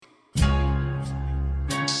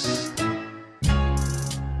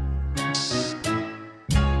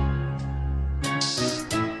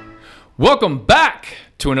Welcome back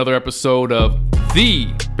to another episode of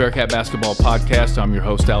the Bearcat Basketball Podcast. I'm your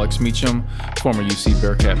host, Alex Meacham, former UC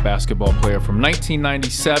Bearcat basketball player from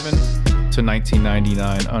 1997 to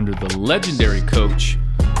 1999 under the legendary coach,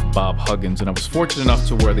 Bob Huggins. And I was fortunate enough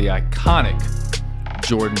to wear the iconic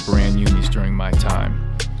Jordan brand unis during my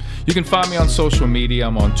time. You can find me on social media.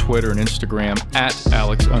 I'm on Twitter and Instagram at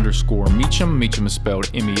Alex_Meacham. Meacham is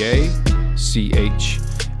spelled M-E-A-C-H-A-M.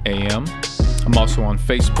 I'm also on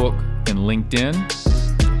Facebook and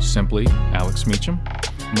LinkedIn, simply Alex Meacham.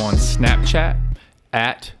 I'm on Snapchat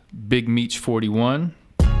at BigMeach41.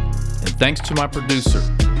 And thanks to my producer,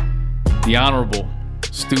 the Honorable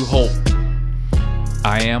Stu Holt,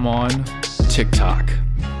 I am on TikTok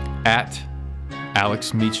at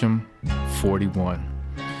Alex Meacham41.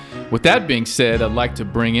 With that being said, I'd like to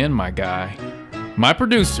bring in my guy, my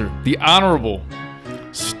producer, the Honorable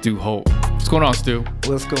Stu Holt. What's going on, Stu?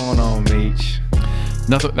 What's going on, Meach?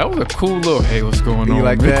 Nothing. That was a cool little, hey, what's going on? You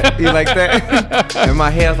like that? You like that? In my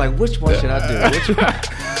head, I was like, which one should I do? Which one?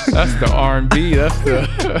 That's the R&B. That's the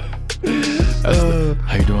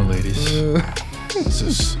how you doing, ladies? This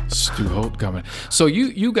is Stu Holt coming. So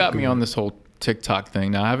you got me on this whole TikTok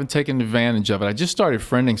thing. Now, I haven't taken advantage of it. I just started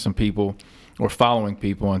friending some people or following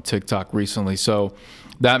people on TikTok recently. So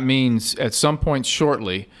that means at some point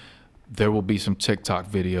shortly, there will be some TikTok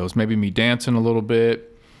videos. Maybe me dancing a little bit,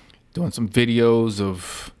 doing some videos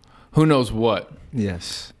of who knows what.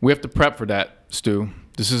 Yes. We have to prep for that, Stu.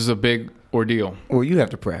 This is a big ordeal. Well, you have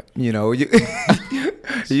to prep. You know, you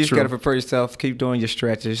just got to prepare yourself. Keep doing your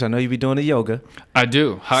stretches. I know you be doing the yoga. I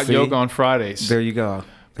do. Hot yoga on Fridays. There you go.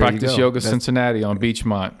 Practice Yoga Cincinnati on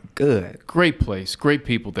Beachmont. Good. Great place. Great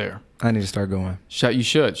people there. I need to start going. You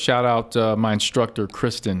should. Shout out my instructor,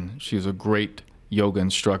 Kristen. She's a great yoga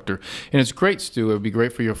instructor. And it's great, Stu. It would be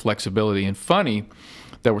great for your flexibility. And funny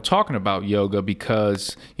that we're talking about yoga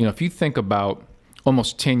because, you know, if you think about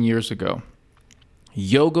almost 10 years ago,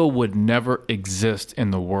 yoga would never exist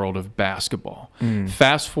in the world of basketball.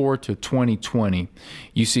 Fast forward to 2020,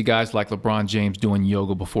 you see guys like LeBron James doing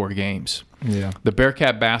yoga before games. Yeah. The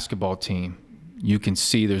Bearcat basketball team, you can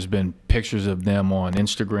see there's been pictures of them on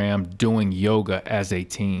Instagram doing yoga as a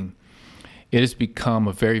team. It has become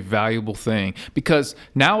a very valuable thing because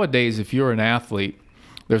nowadays, if you're an athlete,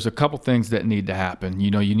 there's a couple things that need to happen.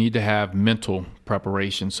 You know, you need to have mental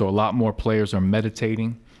preparation. So a lot more players are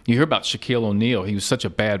meditating. You hear about Shaquille O'Neal. He was such a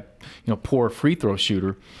bad, poor free throw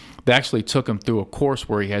shooter. They actually took him through a course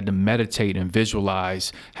where he had to meditate and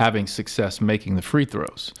visualize having success making the free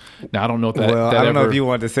throws. Now, I don't know if that. Well, that I don't know ever, if you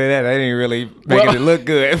wanted to say that. I didn't really make it look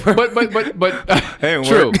good. but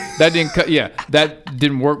true. That didn't. That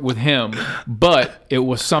didn't work with him. But it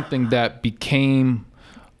was something that became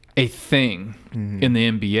a thing in the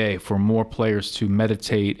NBA for more players to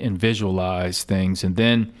meditate and visualize things. And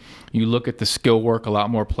then you look at the skill work. A lot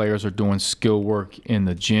more players are doing skill work in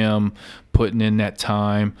the gym, putting in that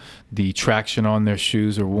time. The traction on their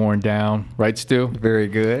shoes are worn down. Right, Stu? Very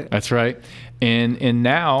good. That's right. And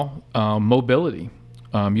now mobility.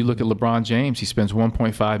 You look at LeBron James. He spends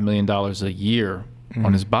 $1.5 million a year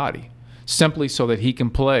on his body simply so that he can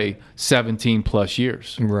play 17 plus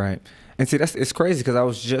years. Right. And see, it's crazy because I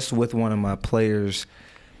was just with one of my players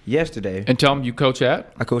yesterday. And tell him you coach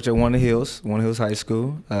at? I coach at One Hills High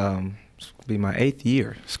School. It's be my 8th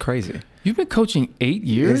year. It's crazy. You've been coaching 8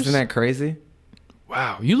 years? Isn't that crazy?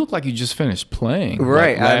 Wow. You look like you just finished playing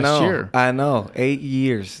right. last year. I know. 8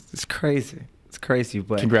 years. It's crazy. It's crazy.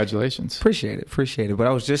 But congratulations. Appreciate it. But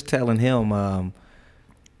I was just telling him,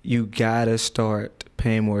 you got to start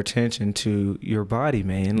paying more attention to your body,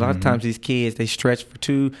 man. A lot of times these kids, they stretch for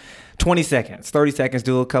 20 seconds, 30 seconds,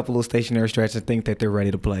 do a couple of stationary stretches and think that they're ready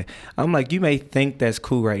to play. I'm like, you may think that's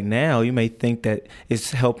cool right now. You may think that it's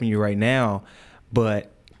helping you right now,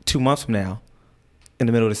 but 2 months from now, in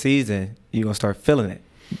the middle of the season, you're going to start feeling it.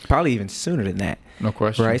 Probably even sooner than that. No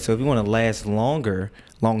question. Right? So if you want to last longer,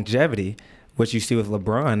 longevity, what you see with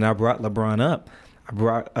LeBron, and I brought LeBron up. I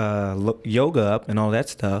brought yoga up and all that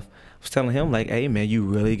stuff. I was telling him, like, hey, man, you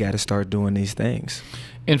really got to start doing these things.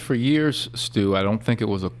 And for years, Stu, I don't think it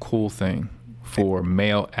was a cool thing for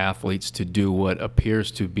male athletes to do what appears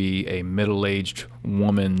to be a middle-aged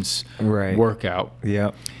woman's workout.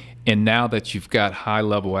 Yep. And now that you've got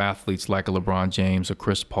high-level athletes like a LeBron James, a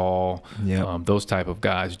Chris Paul, those type of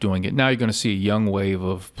guys doing it, now you're going to see a young wave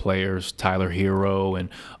of players, Tyler Hero and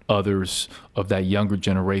others of that younger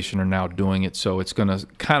generation are now doing it. So it's going to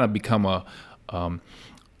kind of become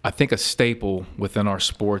I think, a staple within our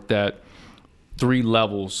sport that 3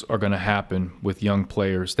 levels are going to happen with young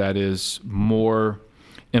players. That is more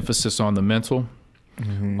emphasis on the mental,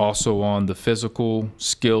 also on the physical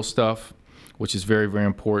skill stuff, which is very, very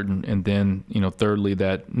important. And then, thirdly,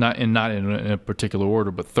 that not in a particular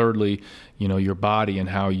order, but thirdly, your body and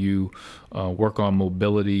how you work on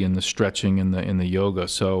mobility and the stretching and the yoga.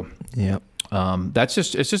 So yeah. It's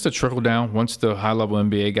just a trickle down. Once the high level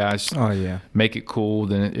NBA guys make it cool,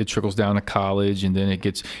 then it trickles down to college, and then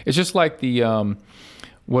it's just like the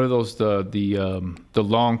what are those the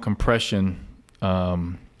long compression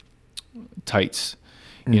tights.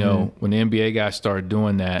 When the NBA guys started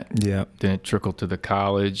doing that, then it trickled to the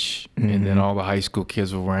college, and then all the high school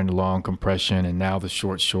kids were wearing the long compression, and now the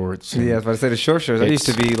short shorts. Yeah, I was about to say the short shorts. I used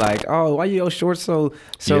to be like, oh, why your shorts so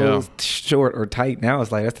short or tight? Now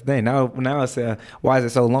it's like, that's the thing. Now it's why is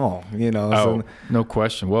it so long? No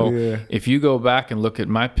question. Well, if you go back and look at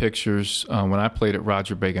my pictures when I played at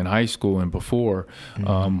Roger Bacon High School and before,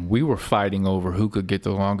 we were fighting over who could get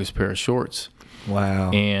the longest pair of shorts. Wow.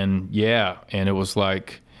 And it was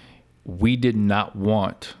like we did not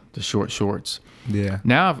want the short shorts. Yeah.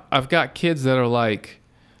 Now I've got kids that are like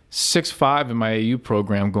 6'5" in my AU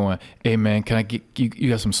program going, hey man, can I get you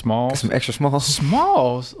got some smalls? Some extra smalls?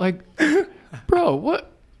 Smalls? Like, bro,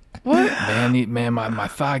 what? Man, my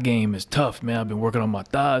thigh game is tough, man. I've been working on my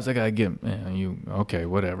thighs. I gotta get okay,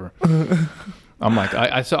 whatever. I'm like,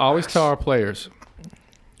 I always tell our players,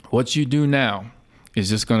 what you do now is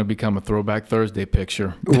just going to become a Throwback Thursday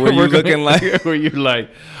picture. Where you looking like? Where you're like,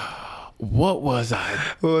 what was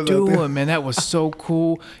I doing, man? That was so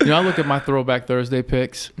cool. I look at my Throwback Thursday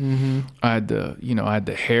pics. I had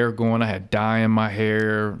the hair going. I had dye in my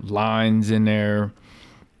hair, lines in there,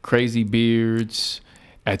 crazy beards.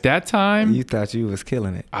 At that time, you thought you was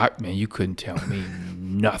killing it. Man, you couldn't tell me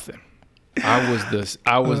nothing. I was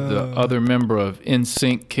the other member of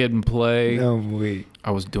NSYNC Kid and Play. No way.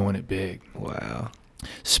 I was doing it big. Wow.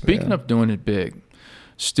 Speaking of doing it big,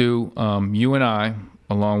 Stu, you and I,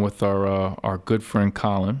 along with our good friend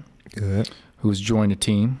Colin, who's joined the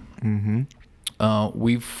team,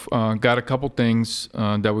 we've got a couple things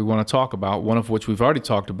that we want to talk about, one of which we've already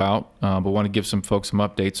talked about, but want to give some folks some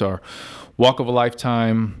updates. Our Walk of a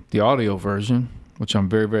Lifetime, the audio version, which I'm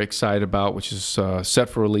very, very excited about, which is set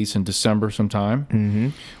for release in December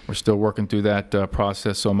sometime. We're still working through that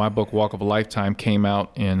process. So my book, Walk of a Lifetime, came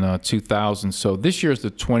out in 2000. So this year is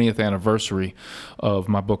the 20th anniversary of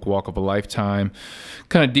my book, Walk of a Lifetime,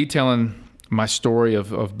 kind of detailing my story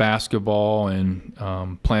of basketball and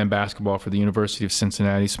playing basketball for the University of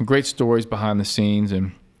Cincinnati. Some great stories behind the scenes.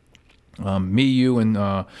 And me, you,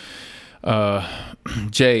 and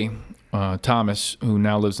Jay Thomas, who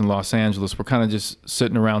now lives in Los Angeles, we're kind of just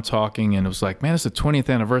sitting around talking, and it was like, man, it's the 20th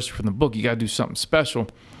anniversary from the book. You got to do something special.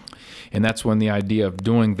 And that's when the idea of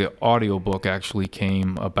doing the audio book actually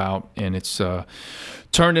came about, and it's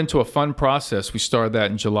turned into a fun process. We started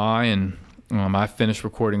that in July, and I finished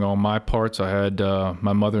recording all my parts. I had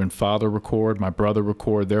my mother and father record, my brother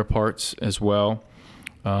record their parts as well.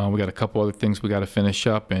 We got a couple other things we got to finish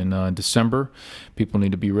up in December. People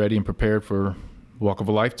need to be ready and prepared for Walk of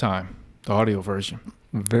a Lifetime, the audio version.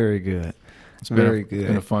 Very good. It's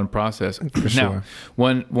been a fun process. For sure. Now,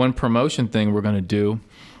 one promotion thing we're going to do,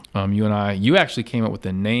 you and I, you actually came up with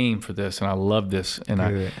a name for this, and I love this. And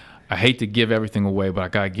I hate to give everything away, but I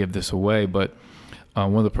got to give this away. But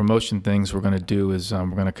one of the promotion things we're going to do is we're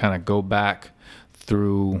going to kind of go back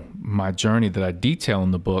through my journey that I detail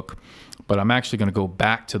in the book, but I'm actually going to go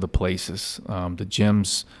back to the places, the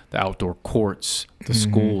gyms, the outdoor courts, the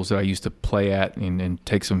schools that I used to play at, and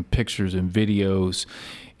take some pictures and videos.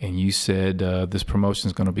 And you said this promotion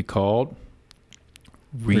is going to be called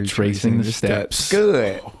Retracing the Steps.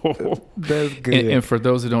 Good. That's good. And for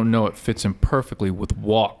those that don't know, it fits in perfectly with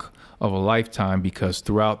Walk of a Lifetime, because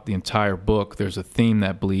throughout the entire book, there's a theme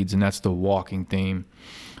that bleeds, and that's the walking theme.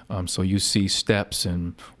 So you see steps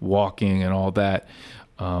and walking and all that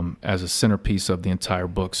as a centerpiece of the entire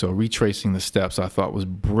book. So Retracing the Steps, I thought was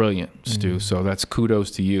brilliant, Stu. So that's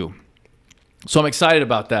kudos to you. So I'm excited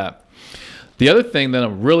about that. The other thing that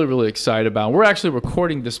I'm really, really excited about, we're actually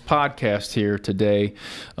recording this podcast here today.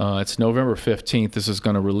 It's November 15th. This is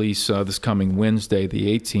going to release this coming Wednesday,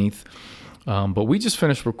 the 18th. But we just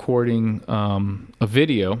finished recording a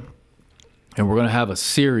video, and we're going to have a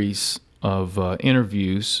series of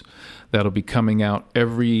interviews that'll be coming out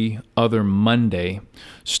every other Monday,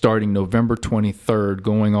 starting November 23rd,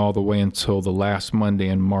 going all the way until the last Monday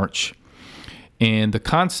in March. And the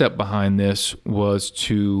concept behind this was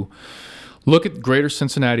to look at the greater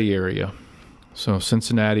Cincinnati area, so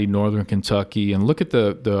Cincinnati, Northern Kentucky, and look at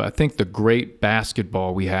I think the great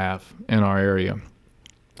basketball we have in our area.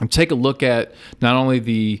 And take a look at not only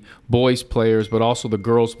the boys players, but also the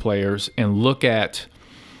girls players, and look at,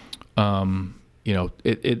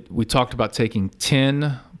 we talked about taking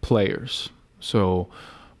 10 players, So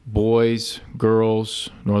boys, girls,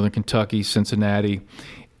 Northern Kentucky, Cincinnati,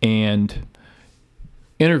 and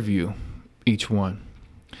interview each one.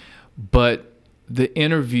 But the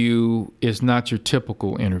interview is not your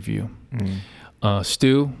typical interview.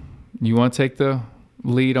 Stu, you want to take the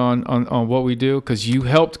lead on what we do? Because you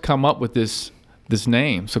helped come up with this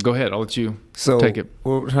name. So go ahead. I'll let you take it.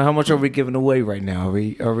 Well, how much are we giving away right now?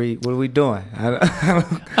 What are we doing?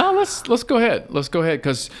 Let's go ahead. Let's go ahead,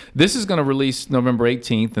 because this is going to release November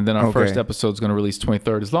 18th, and then our first episode is going to release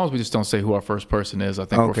 23rd. As long as we just don't say who our first person is, I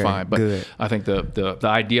think we're fine. But good. I think the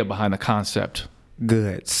idea behind the concept.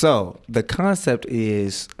 Good. So the concept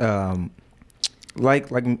is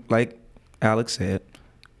like Alex said,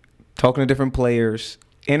 talking to different players,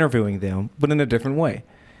 interviewing them, but in a different way.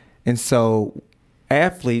 And so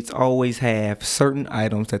athletes always have certain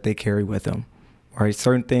items that they carry with them, right?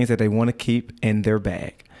 Certain things that they want to keep in their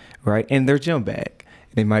bag, right? In their gym bag.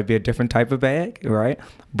 It might be a different type of bag, right?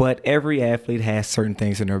 But every athlete has certain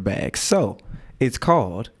things in their bag. So it's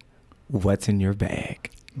called What's in Your Bag?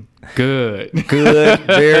 Good. Good.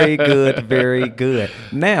 Very good. Very good.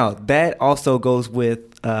 Now, that also goes with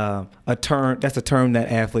a term. That's a term that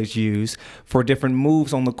athletes use for different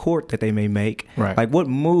moves on the court that they may make. Right. Like, what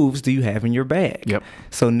moves do you have in your bag? Yep.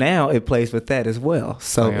 So now it plays with that as well.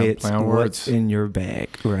 So it's what's in your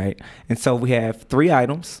bag, right? And so we have 3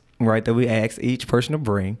 items, right, that we ask each person to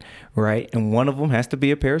bring, right? And one of them has to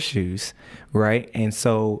be a pair of shoes, right? And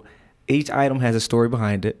so each item has a story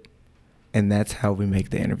behind it. And that's how we make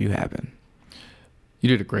the interview happen. You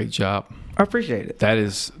did a great job. I appreciate it. That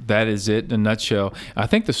is it in a nutshell. I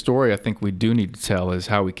think the story we do need to tell is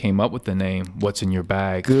how we came up with the name, What's in Your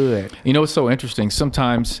Bag. Good. You know, it's so interesting.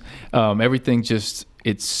 Sometimes everything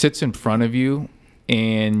it sits in front of you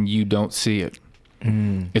and you don't see it.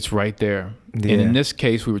 It's right there. Yeah. And in this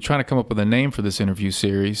case, we were trying to come up with a name for this interview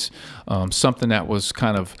series, something that was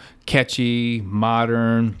kind of catchy,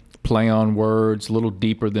 modern, play on words, a little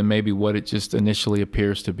deeper than maybe what it just initially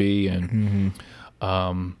appears to be. And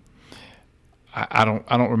I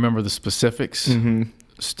don't remember the specifics,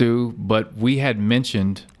 Stu, but we had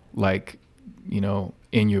mentioned, like,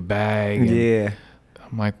 in your bag. And yeah.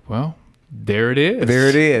 I'm like, well, there it is. There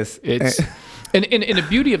it is. It's and the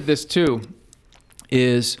beauty of this too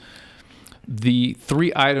is the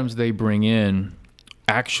 3 items they bring in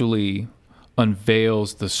actually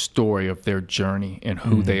unveils the story of their journey and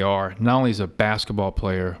who they are, not only as a basketball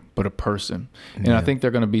player, but a person. And I think there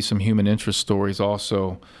are going to be some human interest stories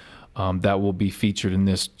also that will be featured in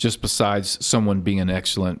this, just besides someone being an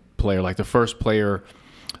excellent player. Like the first player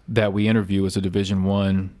that we interview is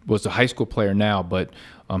was a high school player now, but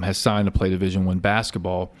has signed to play Division I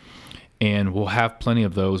basketball. And we'll have plenty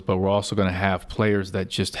of those, but we're also going to have players that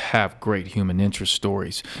just have great human interest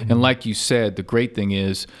stories. And like you said, the great thing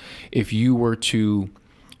is if you were to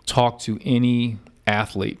talk to any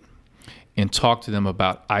athlete and talk to them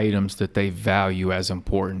about items that they value as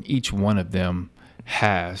important, each one of them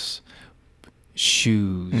has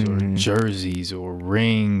shoes or jerseys or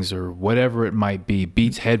rings or whatever it might be,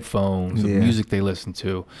 Beats headphones, the music they listen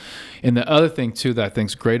to. And the other thing, too, that I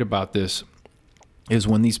think is great about this is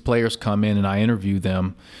when these players come in and I interview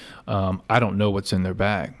them, I don't know what's in their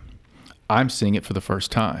bag. I'm seeing it for the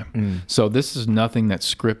first time. So this is nothing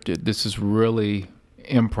that's scripted. This is really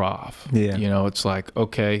improv. Yeah. It's like,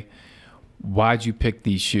 okay, why'd you pick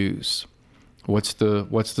these shoes? What's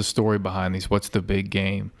the story behind these? What's the big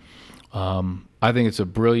game? I think it's a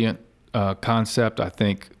brilliant concept. I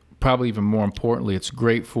think probably even more importantly, it's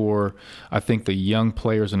great for, I think, the young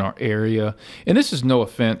players in our area. And this is no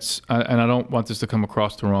offense, and I don't want this to come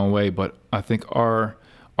across the wrong way, but I think our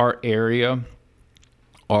area,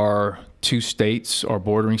 our 2 states, our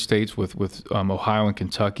bordering states with Ohio and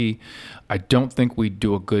Kentucky, I don't think we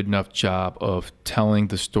do a good enough job of telling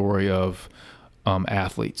the story of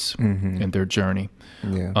athletes and their journey.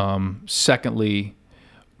 Yeah. Secondly,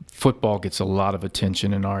 football gets a lot of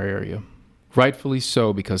attention in our area. Rightfully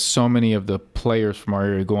so, because so many of the players from our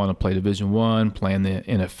area go on to play Division I, play in the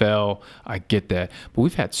NFL. I get that. But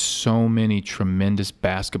we've had so many tremendous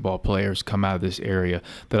basketball players come out of this area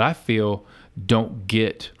that I feel don't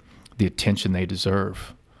get the attention they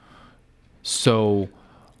deserve. So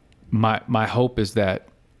my hope is that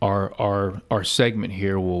our segment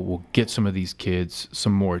here will get some of these kids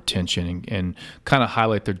some more attention and kind of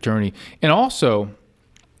highlight their journey. And also,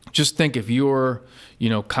 just think if you're,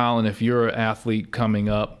 Colin, if you're an athlete coming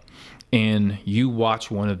up and you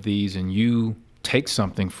watch one of these and you take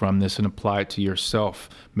something from this and apply it to yourself,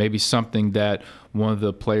 maybe something that one of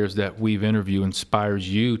the players that we've interviewed inspires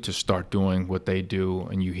you to start doing what they do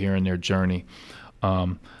and you hear in their journey,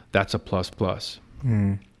 that's a plus.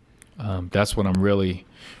 That's what I'm really,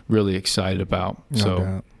 really excited about. No So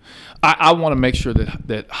doubt. I want to make sure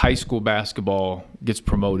that high school basketball gets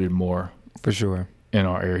promoted more For sure. in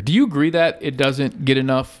our area. Do you agree that it doesn't get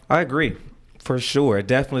enough? I agree. For sure. It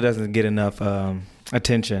definitely doesn't get enough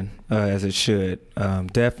attention as it should.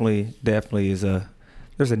 Definitely there's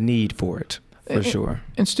a need for it, for sure.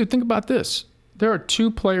 And Stu, think about this. There are two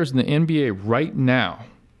players in the NBA right now,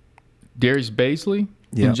 Darius Baisley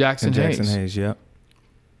and Jackson Hayes. Jackson Hayes, yep.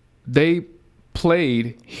 They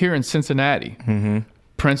played here in Cincinnati,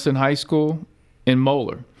 Princeton High School in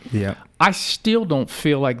Moeller. Yeah. I still don't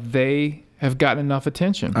feel like they have gotten enough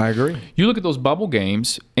attention. I agree. You look at those bubble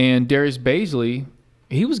games, and Darius Baisley,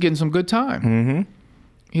 he was getting some good time. Mm-hmm.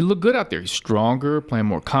 He looked good out there. He's stronger, playing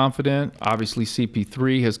more confident. Obviously,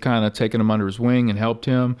 CP3 has kind of taken him under his wing and helped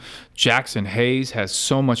him. Jackson Hayes has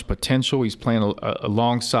so much potential. He's playing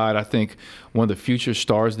alongside, I think, one of the future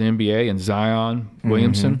stars of the NBA and Zion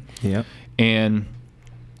Williamson. Yeah. And,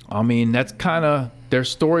 I mean, that's kind of – their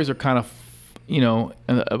stories are kind of,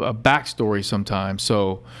 a backstory sometimes.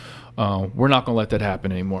 So we're not going to let that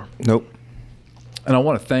happen anymore. Nope. And I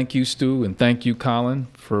want to thank you, Stu, and thank you, Colin,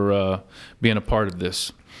 for being a part of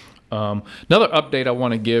this. Another update I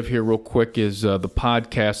want to give here real quick is the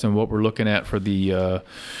podcast and what we're looking at for the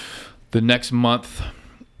next month.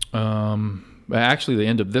 Actually, the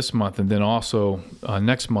end of this month and then also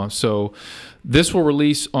next month. So this will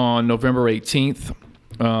release on November 18th.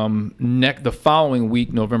 The following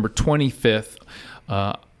week, November 25th,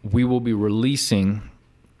 we will be releasing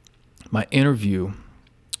my interview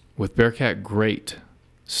with Bearcat great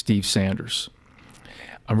Steve Sanders.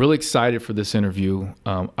 I'm really excited for this interview.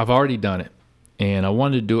 I've already done it, and I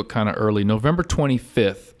wanted to do it kind of early. November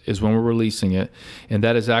 25th is when we're releasing it, and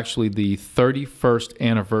that is actually the 31st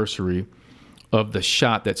anniversary of the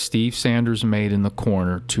shot that Steve Sanders made in the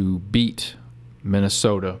corner to beat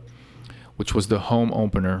Minnesota, which was the home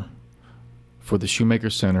opener for the Shoemaker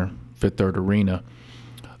Center, Fifth Third Arena,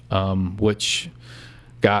 which,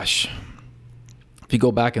 gosh, if you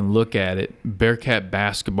go back and look at it, Bearcat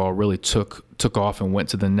basketball really took off and went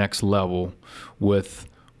to the next level with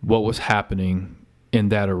what was happening in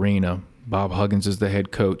that arena. Bob Huggins is the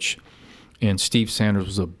head coach, and Steve Sanders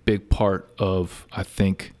was a big part of, I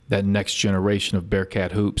think, that next generation of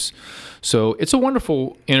Bearcat hoops. So it's a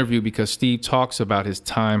wonderful interview because Steve talks about his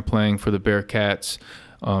time playing for the Bearcats,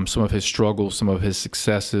 some of his struggles, some of his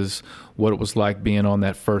successes, what it was like being on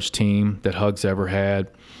that first team that Huggs ever had.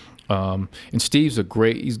 And Steve's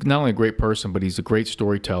he's not only a great person, but he's a great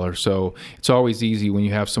storyteller. So it's always easy when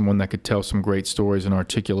you have someone that could tell some great stories and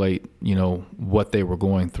articulate, what they were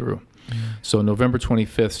going through. So November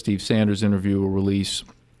 25th, Steve Sanders' interview will release.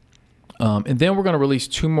 And then we're going to release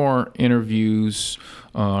two more interviews,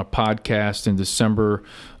 podcast in December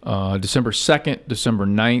 2nd, December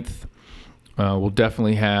 9th. We'll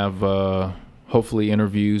definitely have hopefully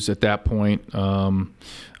interviews at that point.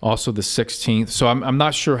 Also the 16th. So I'm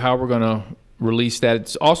not sure how we're going to release that.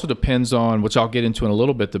 It also depends on, which I'll get into in a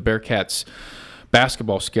little bit, the Bearcats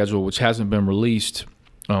basketball schedule, which hasn't been released,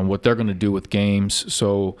 what they're going to do with games.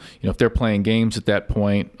 So, if they're playing games at that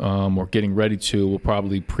point or getting ready to, we'll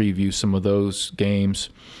probably preview some of those games.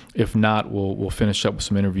 If not, we'll finish up with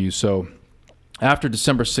some interviews. So after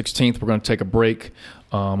December 16th, we're going to take a break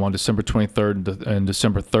on December 23rd and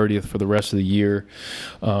December 30th for the rest of the year.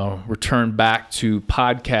 Return back to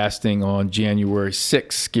podcasting on January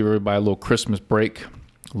 6th. Give everybody a little Christmas break, a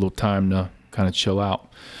little time to kind of chill out.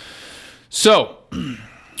 So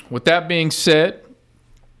with that being said,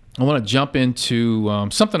 I want to jump into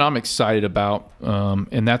something I'm excited about,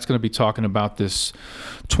 and that's going to be talking about this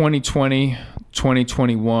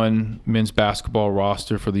 2020-2021 men's basketball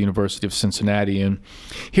roster for the University of Cincinnati. And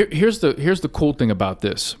here's the cool thing about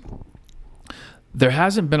this. There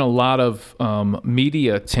hasn't been a lot of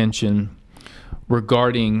media attention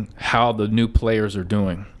regarding how the new players are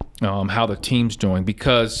doing, how the team's doing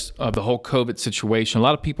because of the whole COVID situation. A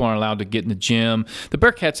lot of people aren't allowed to get in the gym. The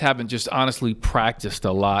Bearcats haven't just honestly practiced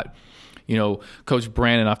a lot. Coach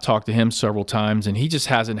Brandon, I've talked to him several times, and he just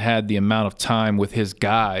hasn't had the amount of time with his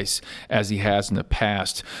guys as he has in the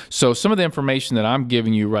past. So some of the information that I'm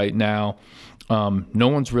giving you right now, no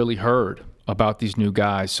one's really heard about these new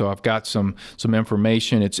guys. So I've got some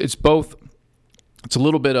information. It's both. It's a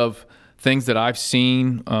little bit of things that I've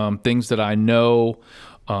seen, things that I know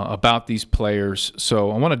about these players.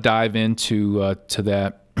 So I want to dive into to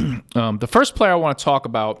that. The first player I want to talk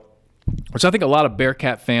about, which I think a lot of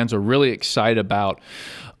Bearcat fans are really excited about,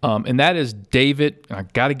 and that is David, I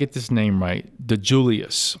got to get this name right,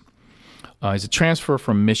 DeJulius. He's a transfer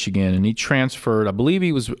from Michigan, and he transferred, I believe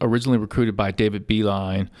he was originally recruited by David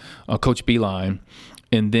Beeline, Coach Beeline,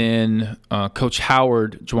 And then Coach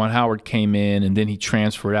Juwan Howard came in, and then he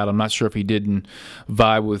transferred out. I'm not sure if he didn't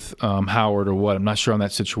vibe with Howard or what. I'm not sure on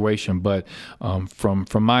that situation. But from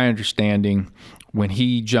my understanding, when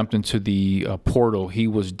he jumped into the portal, he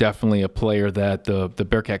was definitely a player that the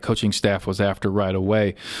Bearcat coaching staff was after right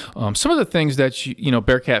away. Some of the things that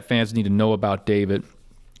Bearcat fans need to know about David,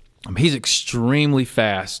 he's extremely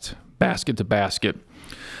fast, basket to basket.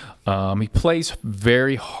 He plays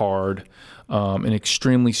very hard. An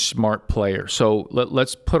extremely smart player. So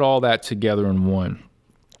let's put all that together in one.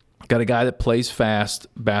 Got a guy that plays fast,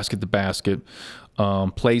 basket to basket,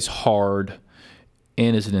 plays hard,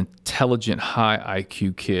 and is an intelligent, high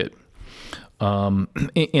IQ kid.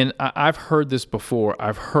 And I've heard this before.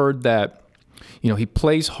 I've heard that, he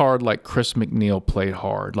plays hard like Chris McNeil played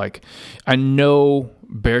hard. Like, I know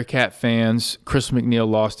Bearcat fans, Chris McNeil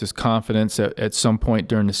lost his confidence at some point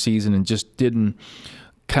during the season and just didn't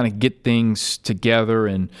kind of get things together,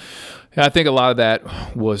 and I think a lot of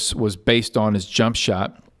that was based on his jump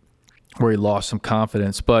shot, where he lost some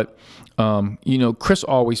confidence. But Chris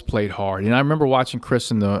always played hard, and I remember watching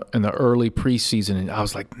Chris in the early preseason, and I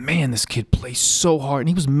was like, man, this kid plays so hard, and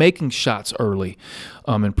he was making shots early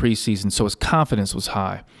in preseason, so his confidence was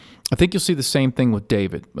high. I think you'll see the same thing with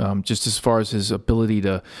David, just as far as his ability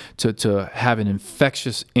to have an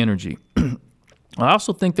infectious energy. I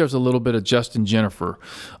also think there's a little bit of Justin Jennifer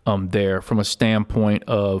there from a standpoint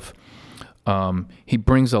of he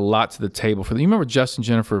brings a lot to the table. You remember Justin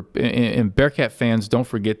Jennifer, and Bearcat fans, don't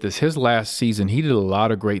forget this. His last season, he did a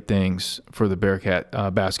lot of great things for the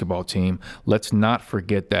Bearcat basketball team. Let's not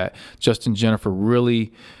forget that. Justin Jennifer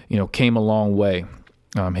really, came a long way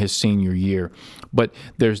his senior year. But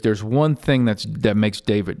there's one thing that makes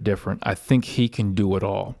David different. I think he can do it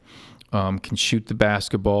all. Can shoot the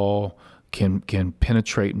basketball, can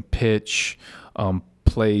penetrate and pitch,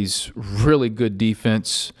 plays really good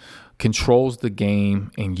defense, controls the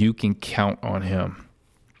game, and you can count on him.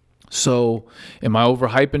 So am I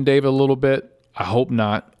overhyping David a little bit? I hope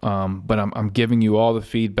not, but I'm giving you all the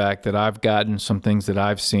feedback that I've gotten, some things that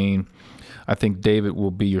I've seen. I think David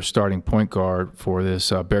will be your starting point guard for this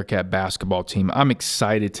Bearcat basketball team. I'm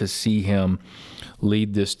excited to see him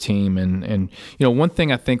lead this team. And one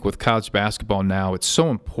thing I think with college basketball now, it's so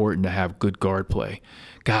important to have good guard play.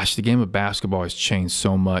 Gosh, the game of basketball has changed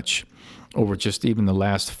so much over just even the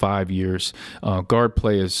last 5 years. Guard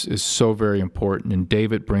play is so very important, and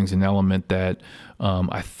David brings an element that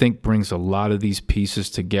I think brings a lot of these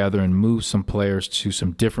pieces together and moves some players to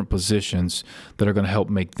some different positions that are going to help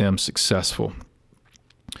make them successful.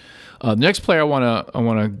 The next player I want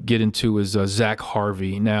to get into is Zach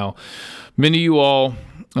Harvey. Now, many of you all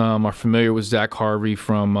are familiar with Zach Harvey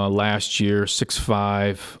from last year,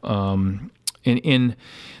 6'5". And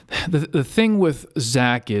the thing with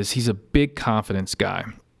Zach is he's a big confidence guy,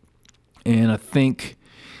 and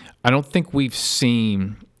I don't think we've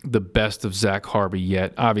seen the best of Zach Harvey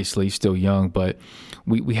yet. Obviously, he's still young, but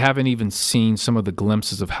we haven't even seen some of the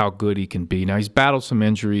glimpses of how good he can be. Now, he's battled some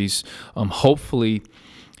injuries. Hopefully,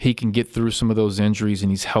 he can get through some of those injuries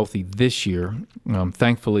and he's healthy this year.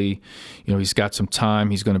 Thankfully, he's got some time.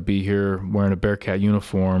 He's going to be here wearing a Bearcat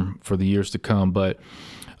uniform for the years to come. But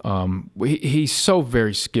he's so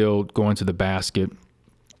very skilled going to the basket.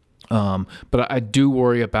 But I do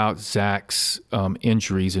worry about Zach's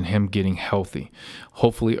injuries and him getting healthy.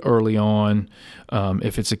 Hopefully early on,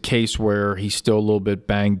 if it's a case where he's still a little bit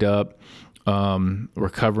banged up,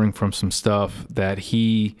 recovering from some stuff, that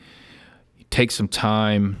he takes some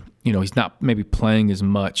time. He's not maybe playing as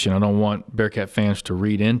much, and I don't want Bearcat fans to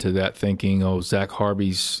read into that thinking, oh, Zach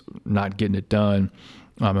Harvey's not getting it done.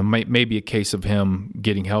 It may be a case of him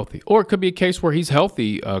getting healthy. Or it could be a case where he's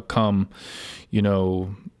healthy come,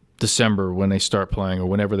 December when they start playing or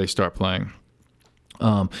whenever they start playing.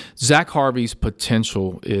 Zach Harvey's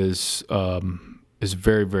potential is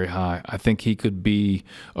very, very high. I think he could be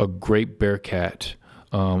a great Bearcat,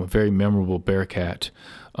 a very memorable Bearcat.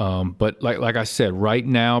 But like I said, right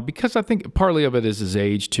now, because I think partly of it is his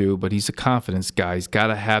age too, but he's a confidence guy. He's got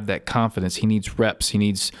to have that confidence. He needs reps.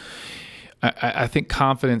 I think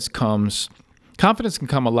confidence can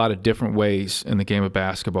come a lot of different ways in the game of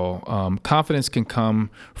basketball. Confidence can come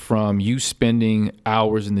from you spending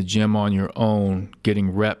hours in the gym on your own, getting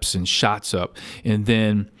reps and shots up, and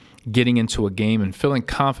then getting into a game and feeling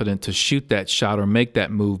confident to shoot that shot or make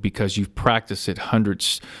that move because you've practiced it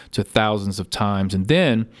hundreds to thousands of times. And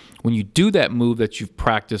then when you do that move that you've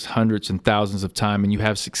practiced hundreds and thousands of times and you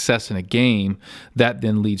have success in a game, that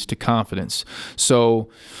then leads to confidence. So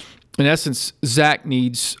in essence, Zach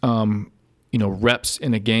needs reps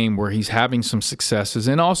in a game where he's having some successes,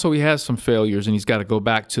 and also he has some failures, and he's got to go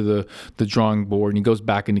back to the drawing board, and he goes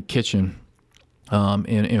back in the kitchen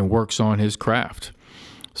and works on his craft.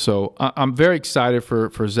 So I'm very excited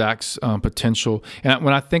for Zach's potential. And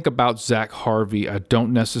when I think about Zach Harvey, I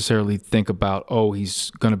don't necessarily think about,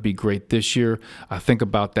 he's going to be great this year. I think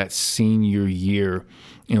about that senior year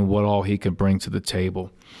and what all he can bring to the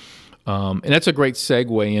table. And that's a great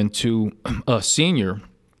segue into a senior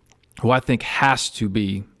who I think has to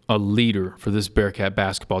be a leader for this Bearcat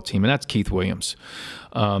basketball team, and that's Keith Williams.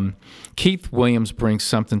 Keith Williams brings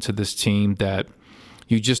something to this team that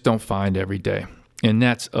you just don't find every day, and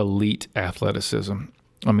that's elite athleticism.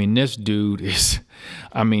 I mean, this dude he's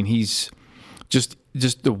just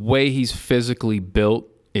the way he's physically built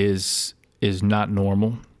is not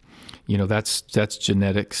normal. That's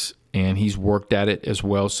genetics, and he's worked at it as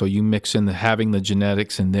well. So you mix in having the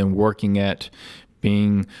genetics and then working at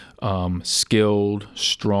being skilled,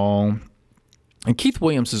 strong. And Keith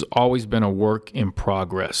Williams has always been a work in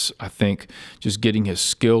progress. I think just getting his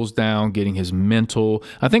skills down, getting his mental.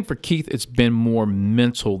 I think for Keith, it's been more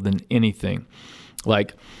mental than anything.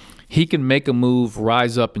 Like, he can make a move,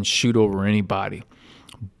 rise up, and shoot over anybody.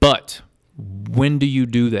 But when do you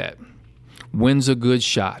do that? When's a good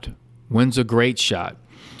shot? When's a great shot?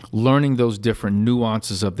 Learning those different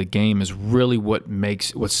nuances of the game is really what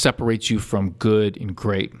separates you from good and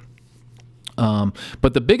great.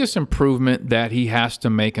 But the biggest improvement that he has to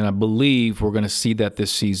make, and I believe we're going to see that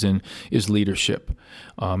this season, is leadership.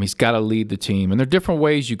 He's got to lead the team. And there are different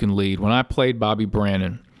ways you can lead. When I played Bobby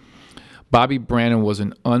Brannon was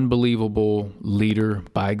an unbelievable leader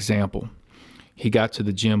by example. He got to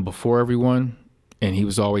the gym before everyone, and he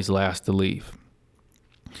was always last to leave.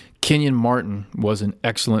 Kenyon Martin was an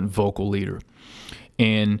excellent vocal leader.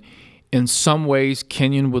 And in some ways,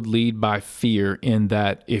 Kenyon would lead by fear, in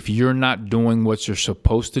that if you're not doing what you're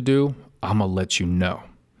supposed to do, I'm going to let you know.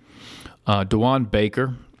 DeJuan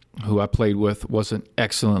Baker, who I played with, was an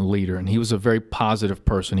excellent leader, and he was a very positive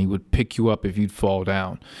person. He would pick you up if you'd fall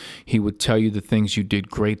down. He would tell you the things you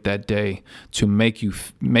did great that day to make you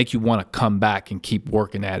want to come back and keep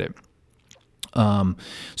working at it.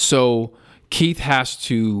 So Keith has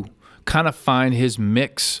to kind of find his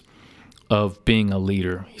mix of being a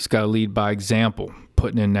leader. He's got to lead by example,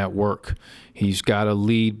 putting in that work. He's got to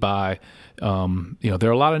lead by, there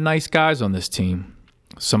are a lot of nice guys on this team.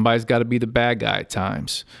 Somebody's got to be the bad guy at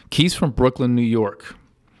times. Keith's from Brooklyn, New York.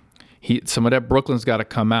 Some of that Brooklyn's got to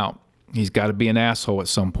come out. He's got to be an asshole at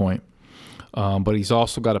some point. But he's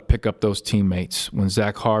also got to pick up those teammates. When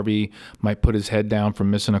Zach Harvey might put his head down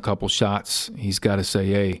from missing a couple shots, he's got to say,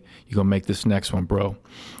 hey, you're going to make this next one, bro.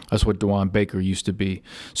 That's what DeJuan Baker used to be.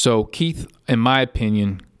 So Keith, in my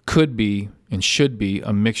opinion, could be and should be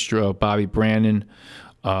a mixture of Bobby Brannon,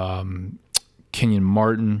 Kenyon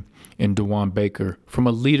Martin, and DeJuan Baker from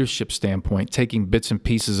a leadership standpoint, taking bits and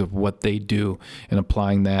pieces of what they do and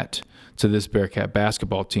applying that to this Bearcat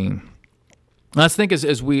basketball team. I think as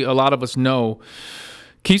a lot of us know,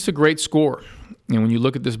 Keith's a great scorer. And when you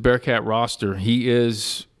look at this Bearcat roster, he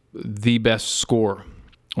is the best scorer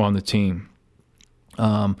on the team.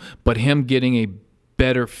 But him getting a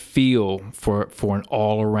better feel for an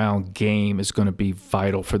all-around game is going to be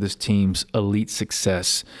vital for this team's elite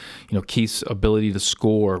success. Keith's ability to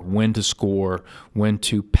score, when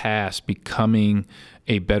to pass, becoming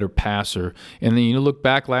a better passer. And then you look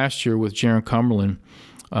back last year with Jaron Cumberland.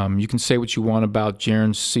 You can say what you want about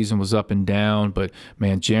Jaron's season was up and down, but,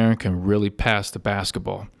 man, Jaron can really pass the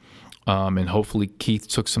basketball. And hopefully Keith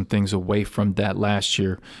took some things away from that last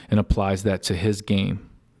year and applies that to his game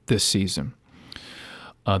this season.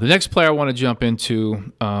 The next player I want to jump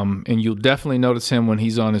into, and you'll definitely notice him when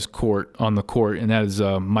he's on the court, and that is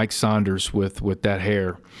Mike Saunders with that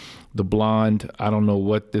hair. The blonde, I don't know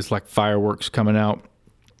what, there's like fireworks coming out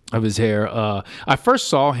of his hair. I first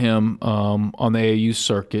saw him on the AAU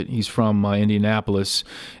circuit. He's from Indianapolis,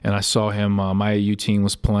 and I saw him. My AAU team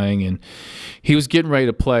was playing, and he was getting ready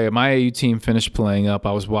to play. My AAU team finished playing up.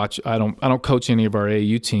 I was watching. I don't coach any of our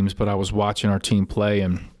AAU teams, but I was watching our team play,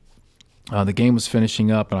 and the game was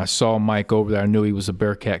finishing up, and I saw Mike over there. I knew he was a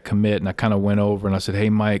Bearcat commit, and I kind of went over and I said, "Hey,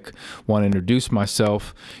 Mike, want to introduce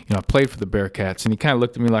myself? I played for the Bearcats." And he kind of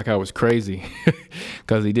looked at me like I was crazy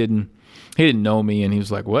because he didn't know me, and he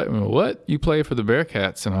was like, what? You played for the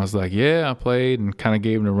Bearcats? And I was like, yeah, I played, and kind of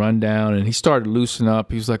gave him a rundown. And he started to loosen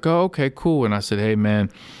up. He was like, oh, okay, cool. And I said, hey, man,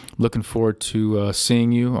 looking forward to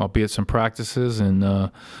seeing you. I'll be at some practices, and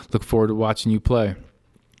look forward to watching you play.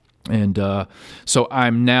 And so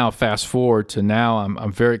I'm now, fast forward to now,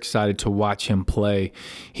 I'm very excited to watch him play.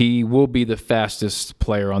 He will be the fastest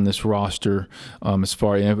player on this roster. As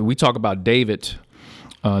far as we talk about David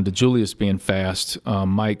DeJulius being fast,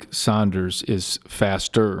 Mike Saunders is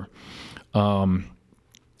faster.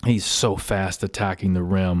 He's so fast attacking the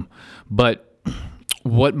rim. But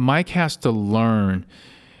what Mike has to learn,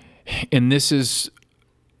 and this is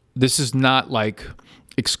not like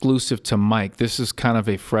exclusive to Mike. This is kind of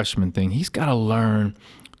a freshman thing. He's got to learn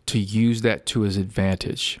to use that to his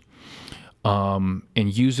advantage, and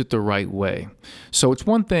use it the right way. So it's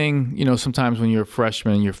one thing, sometimes when you're a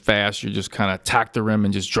freshman and you're fast, you just kind of attack the rim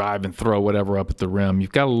and just drive and throw whatever up at the rim.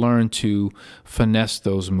 You've got to learn to finesse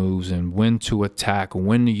those moves and when to attack,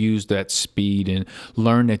 when to use that speed, and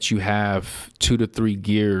learn that you have 2 to 3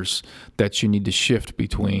 gears that you need to shift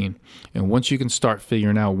between. And once you can start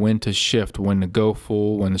figuring out when to shift, when to go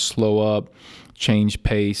full, when to slow up, change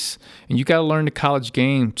pace, and you got to learn the college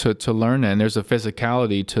game to learn that. And there's a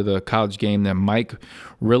physicality to the college game that Mike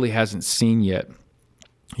really hasn't seen yet.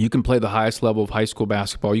 You can play the highest level of high school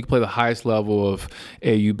basketball, you can play the highest level of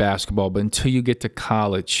AU basketball, but until you get to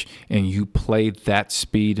college and you play that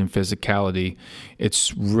speed and physicality,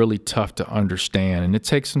 it's really tough to understand, and it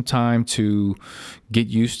takes some time to get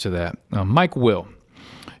used to that. Mike will,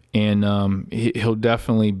 and he'll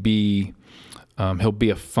definitely be he'll be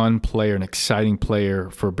a fun player, an exciting player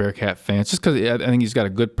for Bearcat fans, just because I think he's got a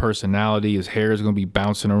good personality. His hair is going to be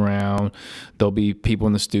bouncing around. There'll be people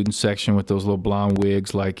in the student section with those little blonde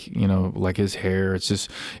wigs, like his hair.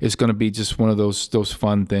 It's going to be just one of those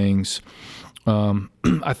fun things.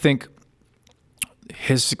 I think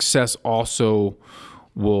his success also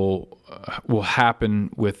will happen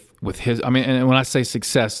with his, and when I say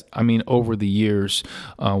success, I mean over the years,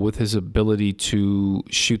 with his ability to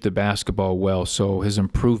shoot the basketball well. So his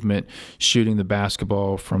improvement shooting the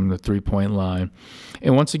basketball from the 3-point line.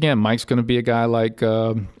 And once again, Mike's going to be a guy like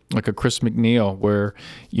a Chris McNeil, where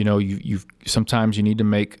you sometimes you need to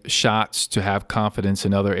make shots to have confidence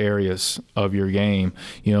in other areas of your game.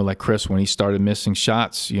 Like Chris, when he started missing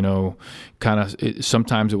shots,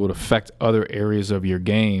 sometimes it would affect other areas of your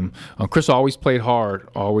game. Chris always played hard,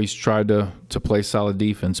 always tried to play solid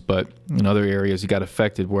defense, but in other areas he got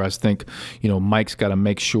affected. Whereas I think Mike's got to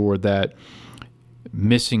make sure that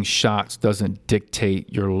missing shots doesn't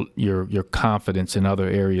dictate your confidence in other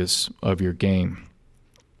areas of your game.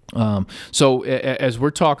 So as we're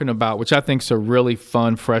talking about, which I think is a really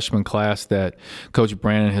fun freshman class that Coach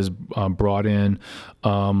Brandon has brought in,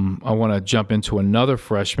 I want to jump into another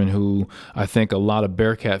freshman who I think a lot of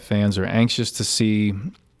Bearcat fans are anxious to see,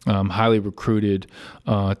 highly recruited,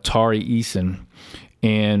 Tari Eason.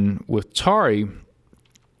 And with Tari,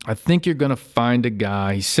 I think you're going to find a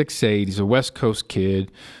guy. He's 6'8", he's a West Coast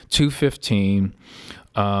kid, 215.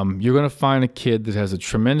 You're going to find a kid that has a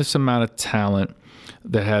tremendous amount of talent,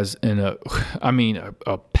 that has a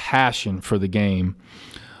passion for the game.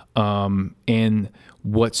 And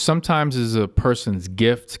what sometimes is a person's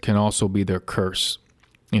gift can also be their curse.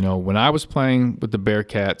 When I was playing with the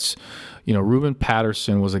Bearcats, Ruben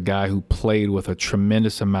Patterson was a guy who played with a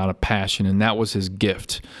tremendous amount of passion, and that was his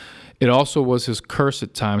gift. It also was his curse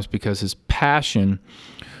at times because his passion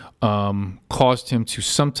caused him to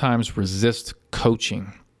sometimes resist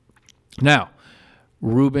coaching. Now,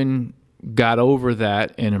 Ruben got over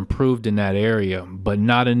that and improved in that area, but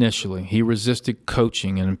not initially. He resisted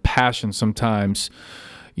coaching, and passion sometimes,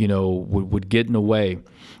 would get in the way.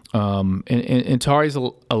 And Tari's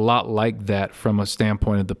a lot like that from a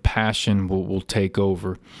standpoint of the passion will take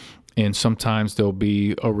over. And sometimes there'll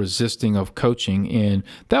be a resisting of coaching, and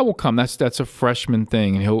that will come. That's a freshman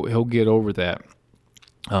thing, and he'll get over that.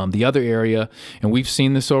 The other area, and we've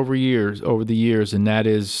seen this over the years, and that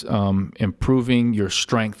is improving your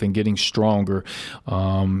strength and getting stronger.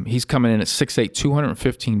 He's coming in at 6'8",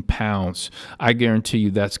 215 pounds. I guarantee you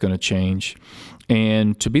that's going to change.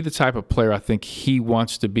 And to be the type of player I think he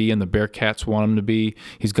wants to be and the Bearcats want him to be,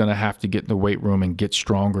 he's going to have to get in the weight room and get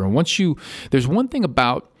stronger. And there's one thing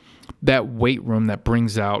about that weight room that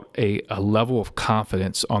brings out a level of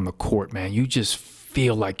confidence on the court, man. You just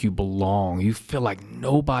feel like you belong. You feel like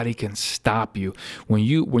nobody can stop you. When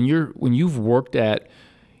you've worked at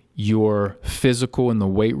your physical in the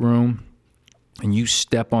weight room, and you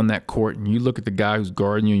step on that court and you look at the guy who's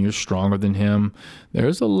guarding you and you're stronger than him,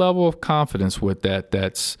 there's a level of confidence with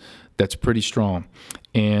that's pretty strong.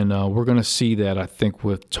 And we're going to see that, I think,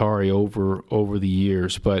 with Tari over the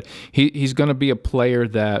years. But he's going to be a player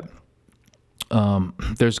that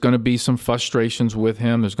there's going to be some frustrations with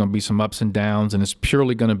him. There's going to be some ups and downs, and it's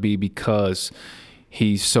purely going to be because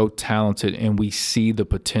he's so talented and we see the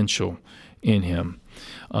potential in him.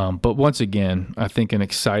 But once again, I think an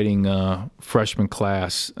exciting freshman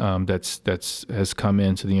class that's has come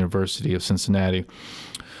into the University of Cincinnati.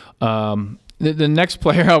 The next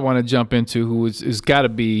player I want to jump into, who is got to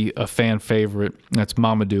be a fan favorite, that's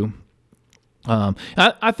Mamadou.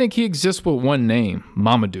 I think he exists with one name,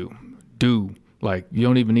 Mamadou. Like, you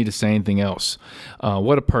don't even need to say anything else.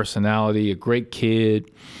 What a personality, a great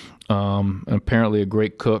kid, and apparently a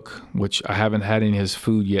great cook, which I haven't had any of his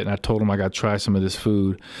food yet, and I told him I got to try some of this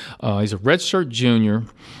food. He's a redshirt junior,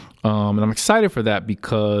 and I'm excited for that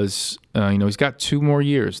because, he's got 2 more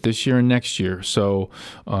years, this year and next year. So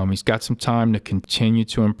he's got some time to continue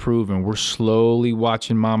to improve, and we're slowly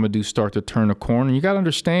watching Mamadou start to turn a corner. And you got to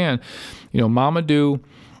understand, Mamadou,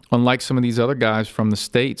 unlike some of these other guys from the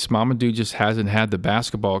States, Mamadou just hasn't had the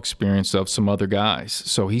basketball experience of some other guys.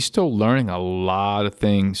 So he's still learning a lot of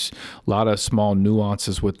things, a lot of small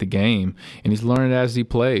nuances with the game, and he's learning as he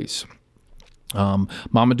plays.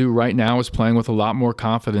 Mamadou right now is playing with a lot more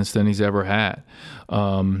confidence than he's ever had.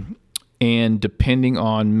 And depending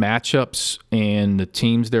on matchups and the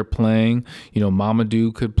teams they're playing,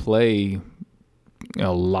 Mamadou could play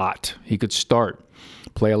a lot. He could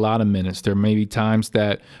play a lot of minutes. There may be times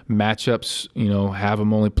that matchups, have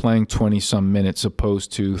him only playing 20-some minutes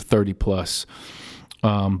opposed to 30-plus.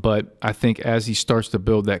 But I think as he starts to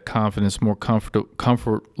build that confidence, more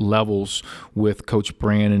comfort levels with Coach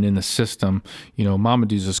Brandon in the system,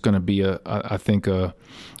 Mamadou's just going to be I think a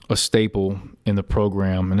staple in the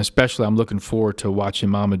program. And especially I'm looking forward to watching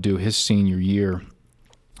Mamadou his senior year.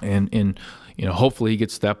 And hopefully he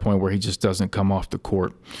gets to that point where he just doesn't come off the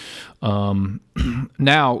court.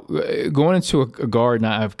 Now, going into a guard,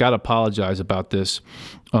 now I've got to apologize about this.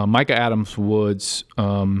 Micah Adams-Woods,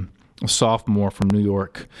 a sophomore from New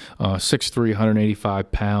York, 6'3",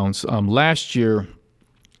 185 pounds. Last year,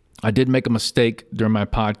 I did make a mistake during my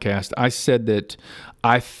podcast. I said that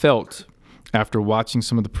I felt, after watching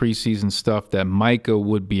some of the preseason stuff, that Micah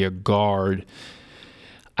would be a guard.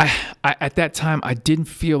 At that time, I didn't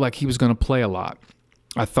feel like he was going to play a lot.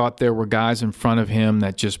 I thought there were guys in front of him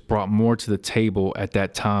that just brought more to the table at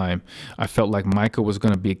that time. I felt like Micah was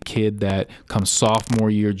going to be a kid that come sophomore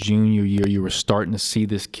year, junior year, you were starting to see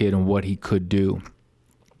this kid and what he could do.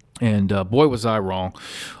 And boy, was I wrong.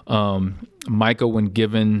 Micah, when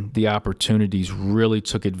given the opportunities, really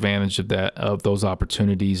took advantage of those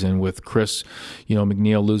opportunities. And with Chris,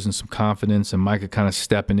 McNeil losing some confidence and Micah kind of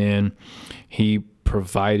stepping in, he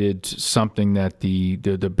provided something that the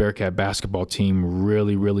Bearcat basketball team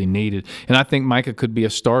really, really needed. And I think Micah could be a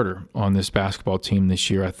starter on this basketball team this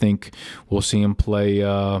year. I think we'll see him play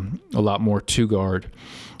a lot more 2-guard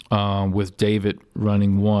with David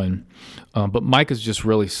running 1. But Micah's just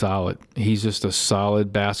really solid. He's just a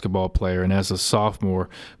solid basketball player. And as a sophomore,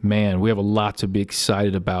 man, we have a lot to be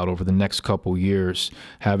excited about over the next couple years,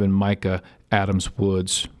 having Micah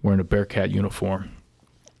Adams-Woods wearing a Bearcat uniform.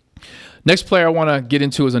 Next player I want to get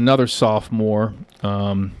into is another sophomore.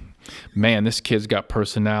 Man, this kid's got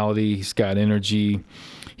personality. He's got energy.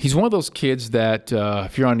 He's one of those kids that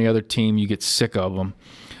if you're on the other team, you get sick of him.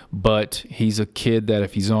 But he's a kid that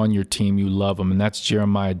if he's on your team, you love him. And that's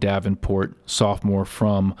Jeremiah Davenport, sophomore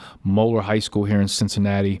from Moeller High School here in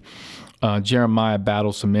Cincinnati. Jeremiah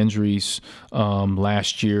battled some injuries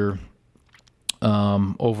last year.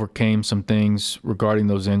 Overcame some things regarding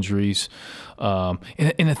those injuries. And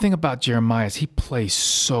the thing about Jeremiah is he plays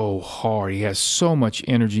so hard. He has so much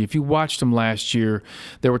energy. If you watched him last year,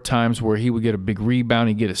 there were times where he would get a big rebound,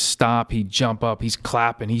 he'd get a stop, he'd jump up, he's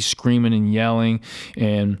clapping, he's screaming and yelling.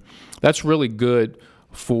 And that's really good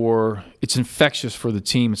it's infectious for the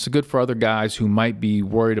team. It's good for other guys who might be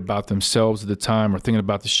worried about themselves at the time or thinking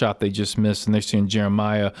about the shot they just missed, and they're seeing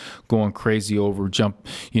Jeremiah going crazy over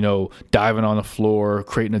diving on the floor,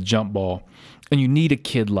 creating a jump ball. And you need a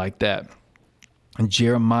kid like that. And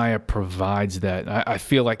Jeremiah provides that. I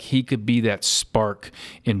feel like he could be that spark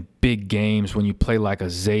in big games when you play like a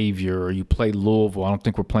Xavier or you play Louisville. I don't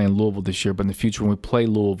think we're playing Louisville this year, but in the future when we play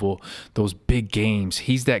Louisville, those big games,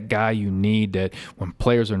 he's that guy you need that when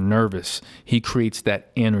players are nervous, he creates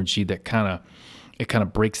that energy that kind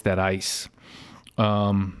of breaks that ice.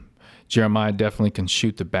 Jeremiah definitely can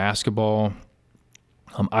shoot the basketball.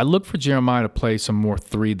 I look for Jeremiah to play some more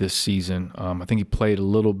 3 this season. I think he played a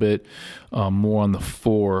little bit more on the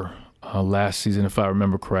 4 last season, if I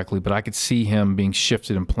remember correctly. But I could see him being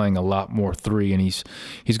shifted and playing a lot more 3, and he's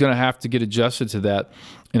going to have to get adjusted to that.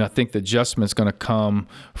 And I think the adjustment's going to come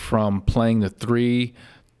from playing the 3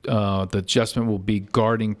 the adjustment will be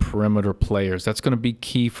guarding perimeter players. That's going to be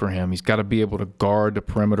key for him. He's got to be able to guard the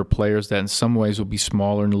perimeter players that in some ways will be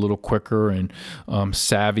smaller and a little quicker and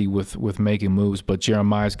savvy with making moves. But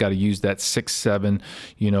Jeremiah's got to use that 6'7",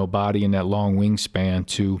 body and that long wingspan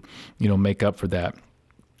to, make up for that.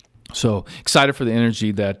 So excited for the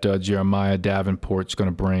energy that Jeremiah Davenport's going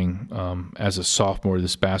to bring as a sophomore to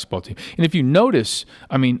this basketball team. And if you notice,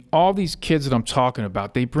 all these kids that I'm talking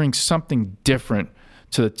about, they bring something different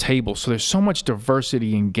to the table. So there's so much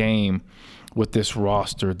diversity in game with this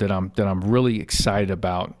roster that I'm really excited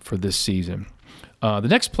about for this season. The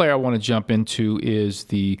next player I want to jump into is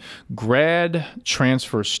the grad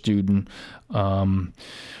transfer student. Now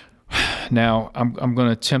I'm going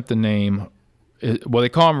to attempt the name. Well, they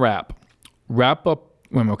call him Rap. Wrap up.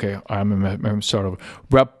 Okay, I'm going to start over.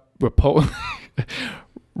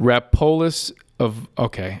 Rapolis of.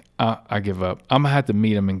 Okay, I give up. I'm gonna have to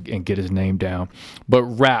meet him and get his name down. But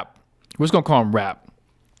Rap. We're just gonna call him Rap.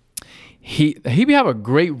 He have a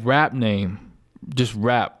great rap name. Just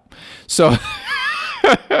Rap. So.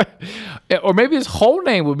 Or maybe his whole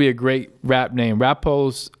name would be a great rap name.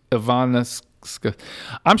 Rapos Ivanas.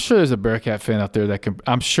 I'm sure there's a Bearcat fan out there that can.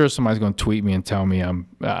 I'm sure somebody's going to tweet me and tell me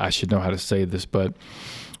I should know how to say this. But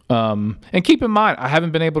and keep in mind, I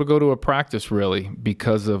haven't been able to go to a practice really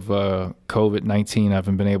because of COVID-19. I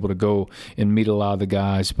haven't been able to go and meet a lot of the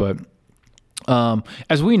guys. But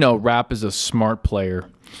as we know, Rap is a smart player,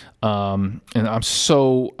 and I'm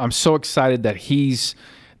so excited that he's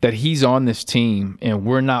on this team and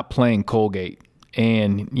we're not playing Colgate.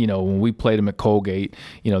 And, when we played him at Colgate,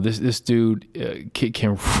 this dude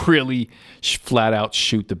can really flat out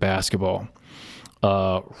shoot the basketball.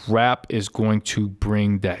 Rap is going to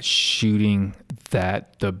bring that shooting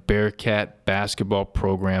that the Bearcat basketball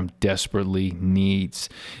program desperately needs.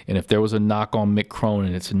 And if there was a knock on Mick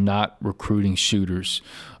Cronin, it's not recruiting shooters.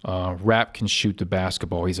 Rap can shoot the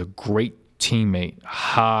basketball. He's a great teammate,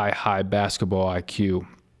 high basketball IQ.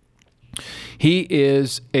 He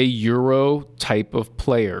is a Euro type of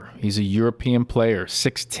player. He's a European player,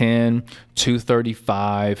 6'10",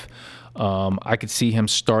 235. I could see him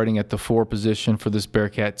starting at the 4 position for this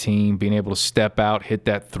Bearcat team, being able to step out, hit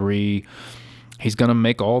that 3. He's going to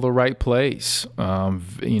make all the right plays.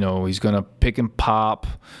 He's going to pick and pop.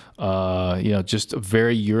 Just a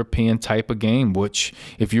very European type of game, which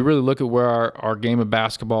if you really look at where our game of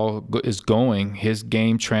basketball is going, his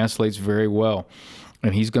game translates very well.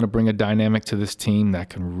 And he's going to bring a dynamic to this team that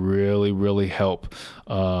can really, really help.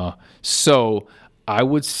 So I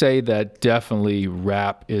would say that definitely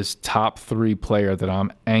Rap is top 3 player that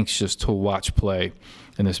I'm anxious to watch play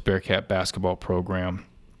in this Bearcat basketball program.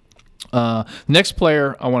 Next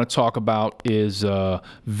player I want to talk about is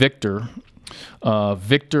Victor.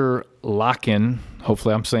 Victor Lakin.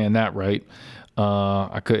 Hopefully I'm saying that right.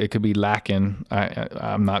 It could be Lakin.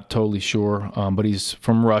 I'm not totally sure, but he's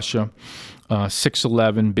from Russia.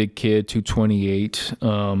 6'11", big kid, 228.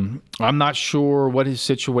 I'm not sure what his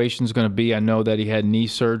situation is going to be. I know that he had knee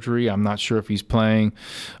surgery. I'm not sure if he's playing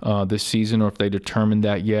this season or if they determined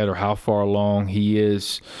that yet or how far along he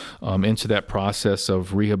is into that process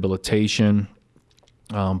of rehabilitation.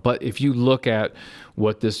 But if you look at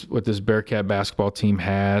what this Bearcat basketball team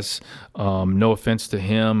has, no offense to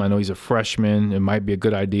him, I know he's a freshman. It might be a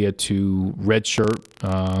good idea to redshirt,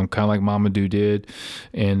 kind of like Mamadou did,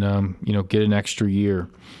 and get an extra year.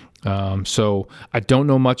 So I don't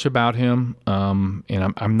know much about him,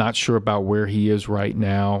 and I'm not sure about where he is right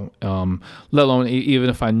now. Let alone even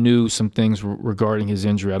if I knew some things regarding his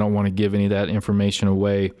injury, I don't want to give any of that information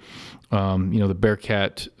away. The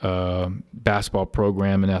Bearcat basketball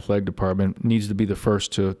program and athletic department needs to be the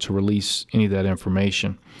first to release any of that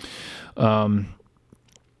information.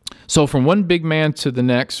 So from one big man to the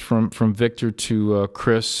next, from Victor to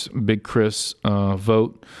Chris, Big Chris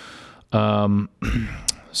Vogt, 7'1",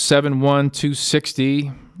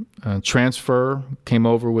 260, transfer, came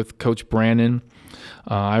over with Coach Brandon.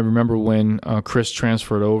 I remember when Chris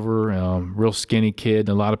transferred over, real skinny kid, and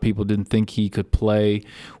a lot of people didn't think he could play,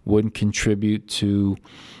 wouldn't contribute to,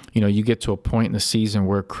 you get to a point in the season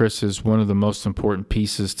where Chris is one of the most important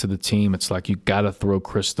pieces to the team. It's like you got to throw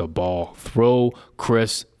Chris the ball. Throw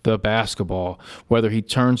Chris the basketball. Whether he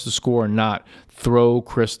turns the score or not, throw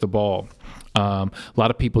Chris the ball. A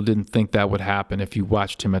lot of people didn't think that would happen if you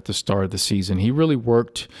watched him at the start of the season. He really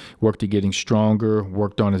worked at getting stronger,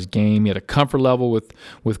 worked on his game. He had a comfort level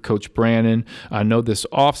with Coach Brandon. I know this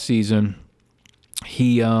offseason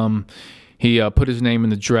he put his name in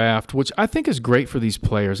the draft, which I think is great for these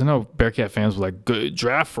players. I know Bearcat fans were like, good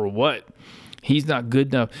draft for what? He's not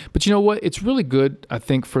good enough. But you know what? It's really good, I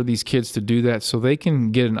think, for these kids to do that so they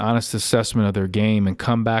can get an honest assessment of their game and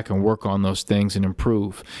come back and work on those things and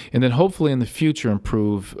improve. And then hopefully in the future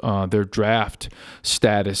improve their draft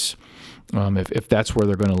status if that's where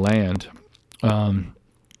they're going to land.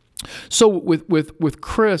 So with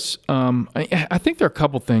Chris, I think there are a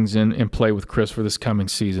couple things in play with Chris for this coming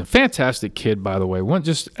season. Fantastic kid, by the way.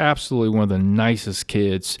 Just absolutely one of the nicest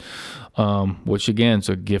kids, which, again, is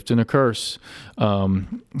a gift and a curse.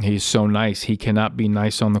 He's so nice. He cannot be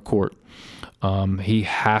nice on the court. He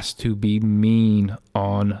has to be mean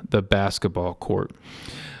on the basketball court.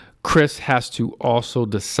 Chris has to also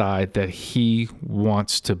decide that he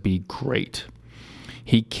wants to be great.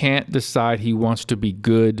 He can't decide he wants to be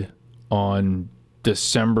good on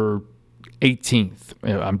December 18th.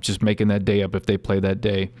 I'm just making that day up if they play that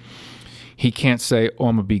day. He can't say, I'm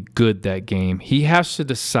going to be good that game. He has to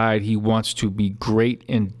decide he wants to be great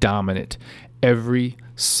and dominant every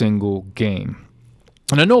single game.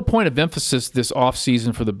 And I know a point of emphasis this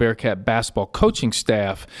offseason for the Bearcat basketball coaching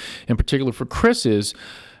staff, in particular for Chris, is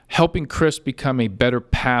helping Chris become a better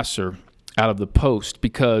passer out of the post,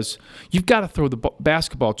 because you've got to throw the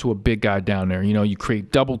basketball to a big guy down there. You create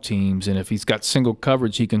double teams, and if he's got single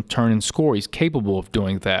coverage, he can turn and score. He's capable of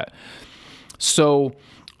doing that. So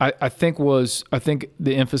I think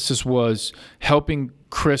the emphasis was helping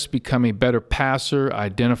Chris become a better passer,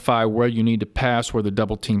 identify where you need to pass, where the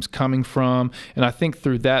double team's coming from. And I think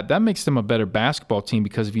through that makes them a better basketball team,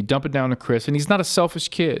 because if you dump it down to Chris, and he's not a selfish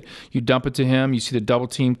kid, you dump it to him, you see the double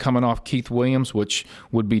team coming off Keith Williams, which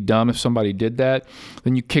would be dumb if somebody did that,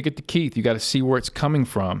 then you kick it to Keith. You got to see where it's coming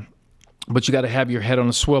from. But you got to have your head on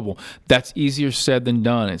a swivel. That's easier said than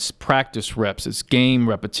done. It's practice reps. It's game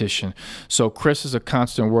repetition. So Chris is a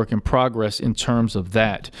constant work in progress in terms of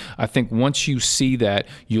that. I think once you see that,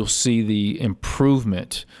 you'll see the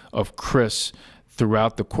improvement of Chris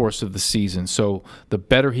throughout the course of the season. So the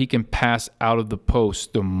better he can pass out of the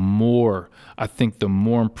post, the more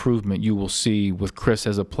improvement you will see with Chris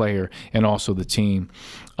as a player and also the team.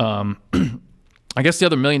 I guess the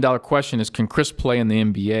other $1 million question is, can Chris play in the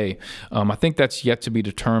NBA? I think that's yet to be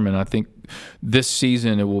determined. I think this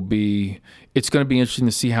season it's going to be interesting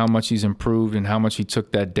to see how much he's improved and how much he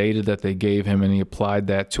took that data that they gave him and he applied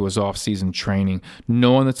that to his off-season training.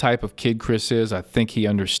 Knowing the type of kid Chris is, I think he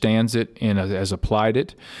understands it and has applied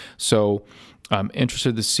it. So I'm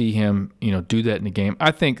interested to see him, do that in the game.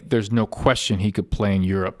 I think there's no question he could play in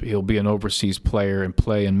Europe. He'll be an overseas player and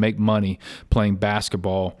play and make money playing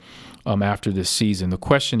basketball after this season. The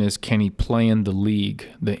question is, can he play in the league,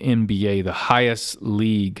 the NBA, the highest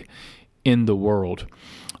league in the world?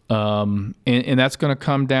 And that's going to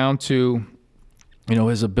come down to,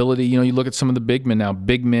 his ability. You look at some of the big men now.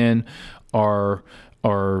 Big men are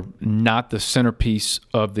not the centerpiece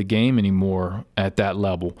of the game anymore at that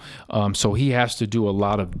level. So he has to do a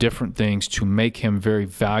lot of different things to make him very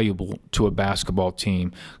valuable to a basketball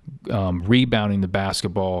team, rebounding the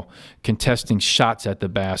basketball, contesting shots at the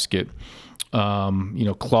basket,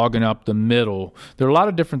 clogging up the middle. There are a lot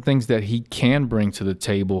of different things that he can bring to the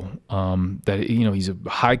table. He's a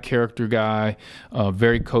high character guy,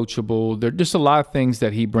 very coachable. There are just a lot of things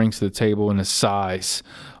that he brings to the table, and his size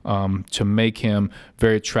to make him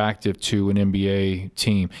very attractive to an NBA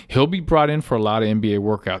team. He'll be brought in for a lot of NBA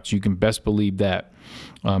workouts. You can best believe that.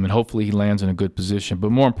 And hopefully he lands in a good position.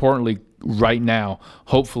 But more importantly, right now,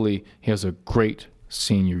 hopefully he has a great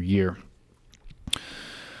senior year.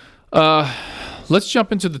 Let's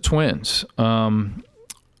jump into the twins. Mason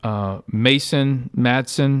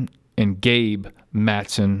Madsen and Gabe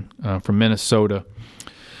Madsen from Minnesota.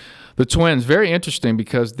 The twins, very interesting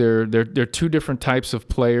because they're two different types of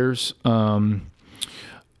players. You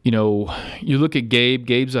look at Gabe.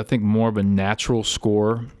 Gabe's, I think, more of a natural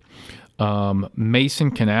scorer.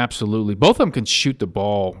 Mason can absolutely, both of them can shoot the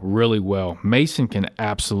ball really well. Mason can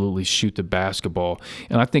absolutely shoot the basketball.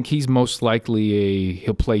 And I think he's most likely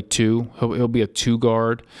he'll play two. He'll be a two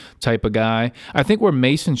guard type of guy. I think where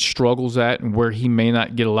Mason struggles at and where he may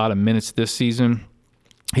not get a lot of minutes this season,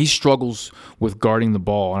 he struggles with guarding the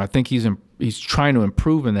ball. And I think he's trying to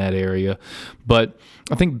improve in that area. But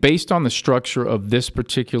I think based on the structure of this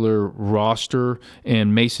particular roster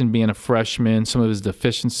and Mason being a freshman, some of his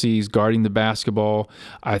deficiencies guarding the basketball,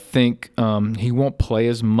 I think he won't play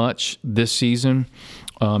as much this season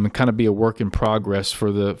and kind of be a work in progress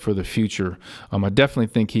for the future. I definitely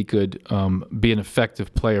think he could be an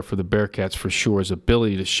effective player for the Bearcats for sure. His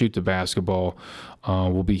ability to shoot the basketball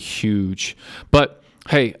will be huge. But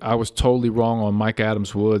hey, I was totally wrong on Mike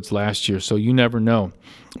Adams-Woods last year, so you never know.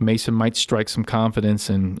 Mason might strike some confidence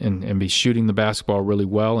and be shooting the basketball really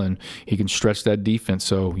well, and he can stretch that defense,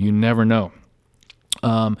 so you never know.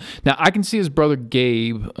 Now I can see his brother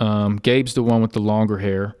Gabe. Gabe's the one with the longer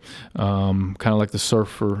hair, kind of like the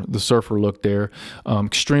surfer look there.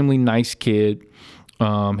 Extremely nice kid.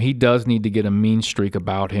 He does need to get a mean streak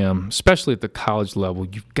about him, especially at the college level.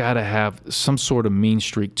 You've got to have some sort of mean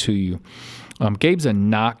streak to you. Gabe's a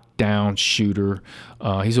knockdown shooter.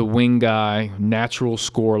 He's a wing guy, natural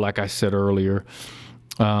scorer, like I said earlier.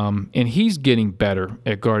 And he's getting better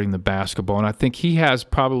at guarding the basketball. And I think he has,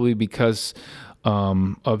 probably because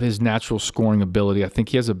of his natural scoring ability, I think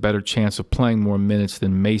he has a better chance of playing more minutes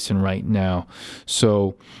than Mason right now.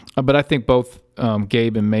 So, but I think both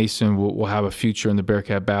Gabe and Mason will have a future in the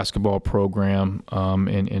Bearcat basketball program,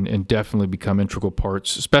 and definitely become integral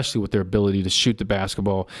parts, especially with their ability to shoot the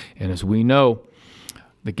basketball. And as we know,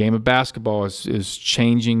 the game of basketball is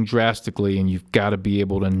changing drastically, and you've got to be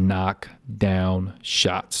able to knock down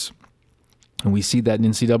shots. And we see that in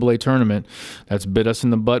NCAA tournament. That's bit us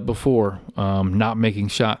in the butt before, not making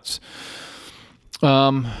shots.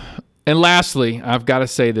 And lastly, I've got to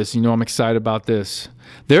say this. I'm excited about this.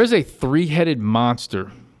 There's a three-headed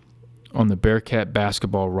monster on the Bearcat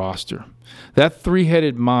basketball roster. That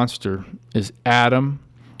three-headed monster is Adam,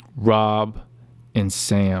 Rob, and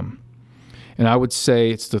Sam. And I would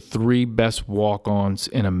say it's the three best walk-ons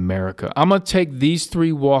in America. I'm going to take these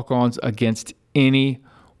three walk-ons against any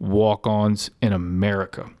walk-ons in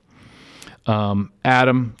America.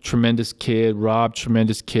 Adam, tremendous kid. Rob,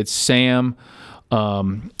 tremendous kid. Sam,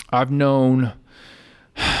 I've known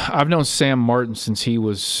Sam Martin since he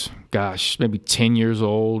was, maybe 10 years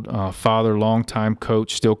old. Father, longtime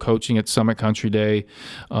coach, still coaching at Summit Country Day.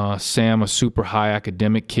 Sam, a super high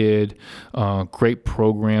academic kid, great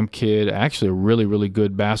program kid, actually a really, really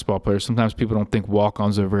good basketball player. Sometimes people don't think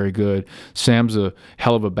walk-ons are very good. Sam's a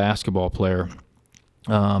hell of a basketball player.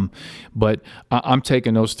 But I'm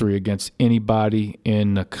taking those three against anybody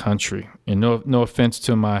in the country. And no offense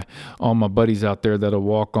to all my buddies out there that are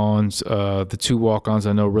walk-ons. The two walk-ons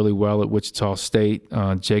I know really well at Wichita State,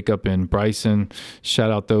 Jacob and Bryson. Shout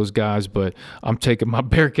out those guys. But I'm taking my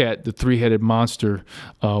Bearcat, the three-headed monster,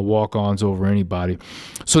 walk-ons over anybody.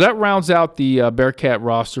 So that rounds out the Bearcat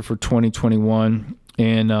roster for 2021.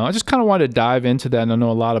 And I just kind of wanted to dive into that. And I know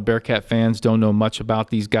a lot of Bearcat fans don't know much about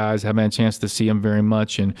these guys, haven't had a chance to see them very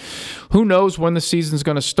much. And who knows when the season's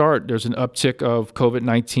going to start. There's an uptick of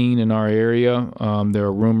COVID-19 in our area. There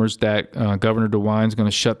are rumors that Governor DeWine's going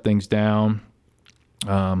to shut things down.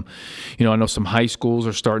 I know some high schools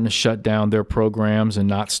are starting to shut down their programs and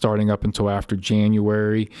not starting up until after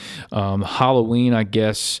January. Halloween, I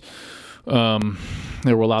guess.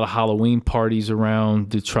 There were a lot of Halloween parties around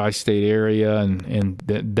the tri-state area, and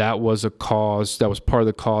that was a cause. That was part of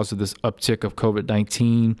the cause of this uptick of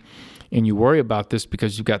COVID-19. And you worry about this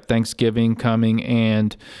because you've got Thanksgiving coming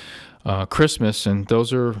and Christmas, and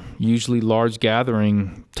those are usually large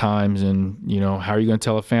gathering times. And how are you going to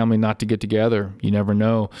tell a family not to get together? You never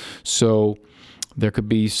know. So there could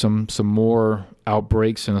be some more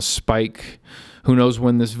outbreaks and a spike. Who knows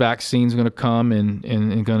when this vaccine is going to come and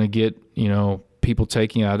going to get people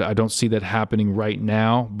taking it. I don't see that happening right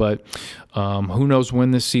now, but who knows when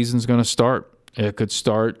this season's going to start. It could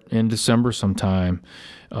start in December sometime.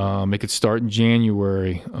 It could start in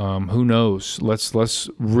January. Who knows? Let's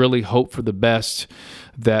really hope for the best,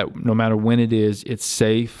 that no matter when it is, it's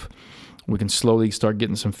safe. We can slowly start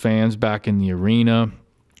getting some fans back in the arena.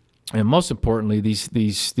 And most importantly,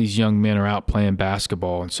 these young men are out playing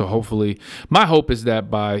basketball. And so hopefully, my hope is that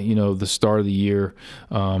by the start of the year,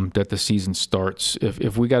 that the season starts.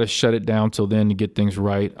 If we got to shut it down till then to get things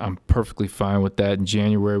right, I'm perfectly fine with that. In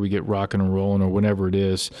January, we get rocking and rolling, or whenever it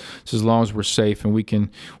is. So as long as we're safe and we can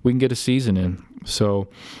get a season in. So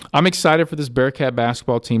I'm excited for this Bearcat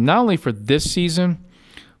basketball team, not only for this season,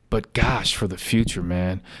 but gosh, for the future,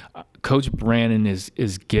 man. Coach Brannon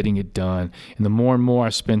is getting it done. And the more and more I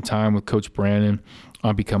spend time with Coach Brannon,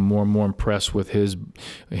 I become more and more impressed with his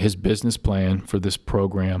business plan for this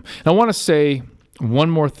program. And I want to say one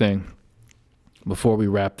more thing before we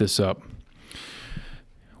wrap this up.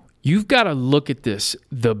 You've got to look at this.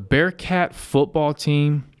 The Bearcat football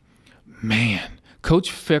team, man, Coach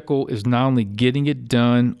Fickle is not only getting it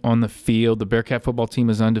done on the field. The Bearcat football team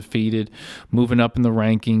is undefeated, moving up in the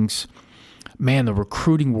rankings. Man, the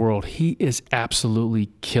recruiting world, he is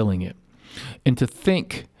absolutely killing it. And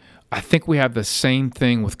I think we have the same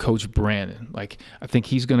thing with Coach Brannon. I think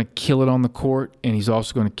he's going to kill it on the court, and he's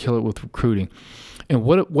also going to kill it with recruiting. And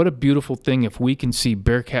what a beautiful thing if we can see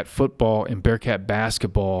Bearcat football and Bearcat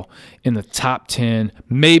basketball in the top 10,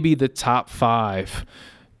 maybe the top 5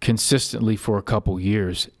 consistently for a couple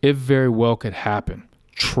years. It very well could happen.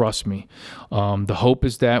 Trust me. The hope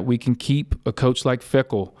is that we can keep a coach like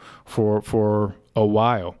Fickle for a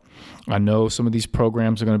while. I know some of these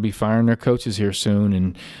programs are going to be firing their coaches here soon,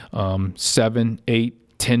 and $7, $8,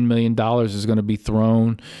 $10 million is going to be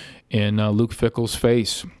thrown in Luke Fickell's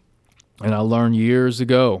face. And I learned years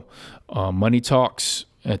ago, money talks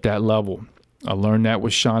at that level. I learned that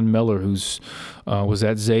with Sean Miller, who's was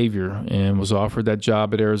at Xavier and was offered that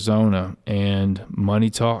job at Arizona. And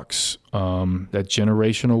money talks, that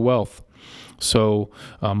generational wealth. So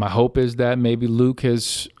my hope is that maybe Luke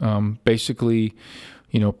has basically,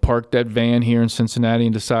 parked that van here in Cincinnati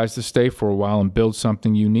and decides to stay for a while and build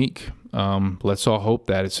something unique. Let's all hope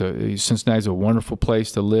that. Cincinnati's a wonderful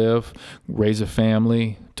place to live, raise a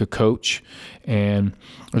family, to coach. And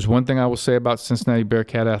there's one thing I will say about Cincinnati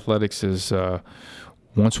Bearcat athletics is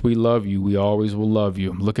once we love you, we always will love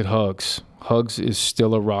you. Look at Hugs. Hugs is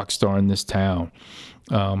still a rock star in this town.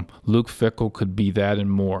 Luke Fickell could be that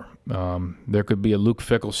and more. There could be a Luke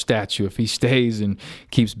Fickell statue if he stays and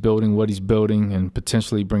keeps building what he's building and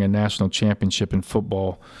potentially bring a national championship in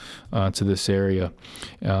football to this area.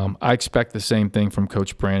 I expect the same thing from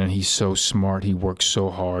Coach Brandon. He's so smart. He works so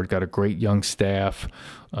hard. Got a great young staff.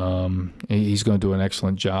 He's going to do an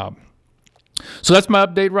excellent job. So that's my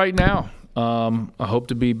update right now. I hope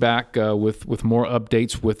to be back with more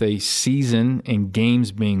updates with a season and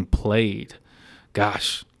games being played.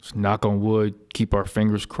 Gosh, knock on wood, keep our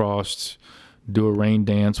fingers crossed, do a rain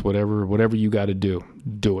dance, whatever you got to do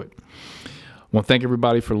it. I want to thank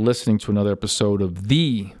everybody for listening to another episode of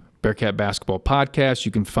the Bearcat Basketball Podcast.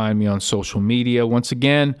 You can find me on social media. Once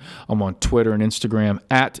again, I'm on Twitter and Instagram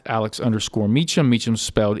at Alex_Meacham. Meacham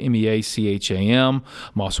spelled Meacham.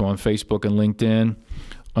 I'm also on Facebook and LinkedIn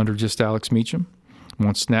under just Alex Meacham. I'm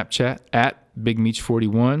on Snapchat at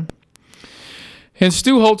BigMeach41. And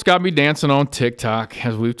Stu Holt's got me dancing on TikTok,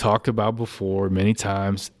 as we've talked about before many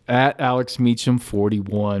times, at Alex Meacham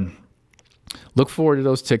 41. Look forward to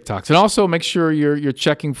those TikToks. And also make sure you're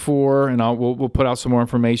checking for, and we'll put out some more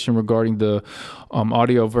information regarding the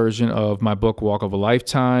audio version of my book, Walk of a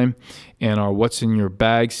Lifetime, and our What's in Your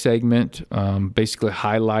Bag segment, basically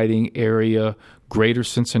highlighting greater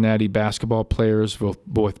Cincinnati basketball players,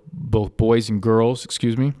 both boys and girls,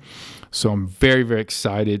 So I'm very, very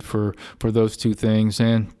excited for those two things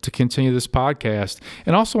and to continue this podcast.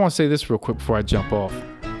 And I also want to say this real quick before I jump off.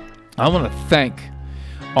 I want to thank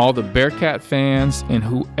all the Bearcat fans and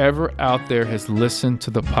whoever out there has listened to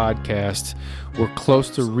the podcast. We're close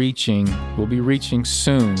to we'll be reaching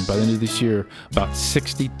soon, by the end of this year, about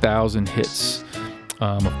 60,000 hits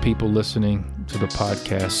of people listening to the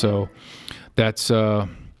podcast. So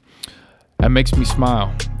that makes me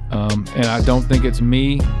smile. And I don't think it's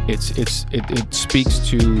me. It speaks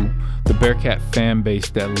to the Bearcat fan base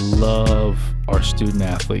that love our student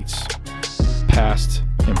athletes, past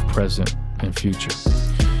and present and future.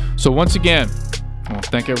 So once again, I want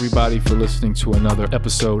to thank everybody for listening to another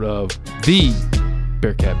episode of the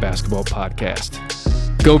Bearcat Basketball Podcast.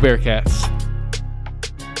 Go Bearcats!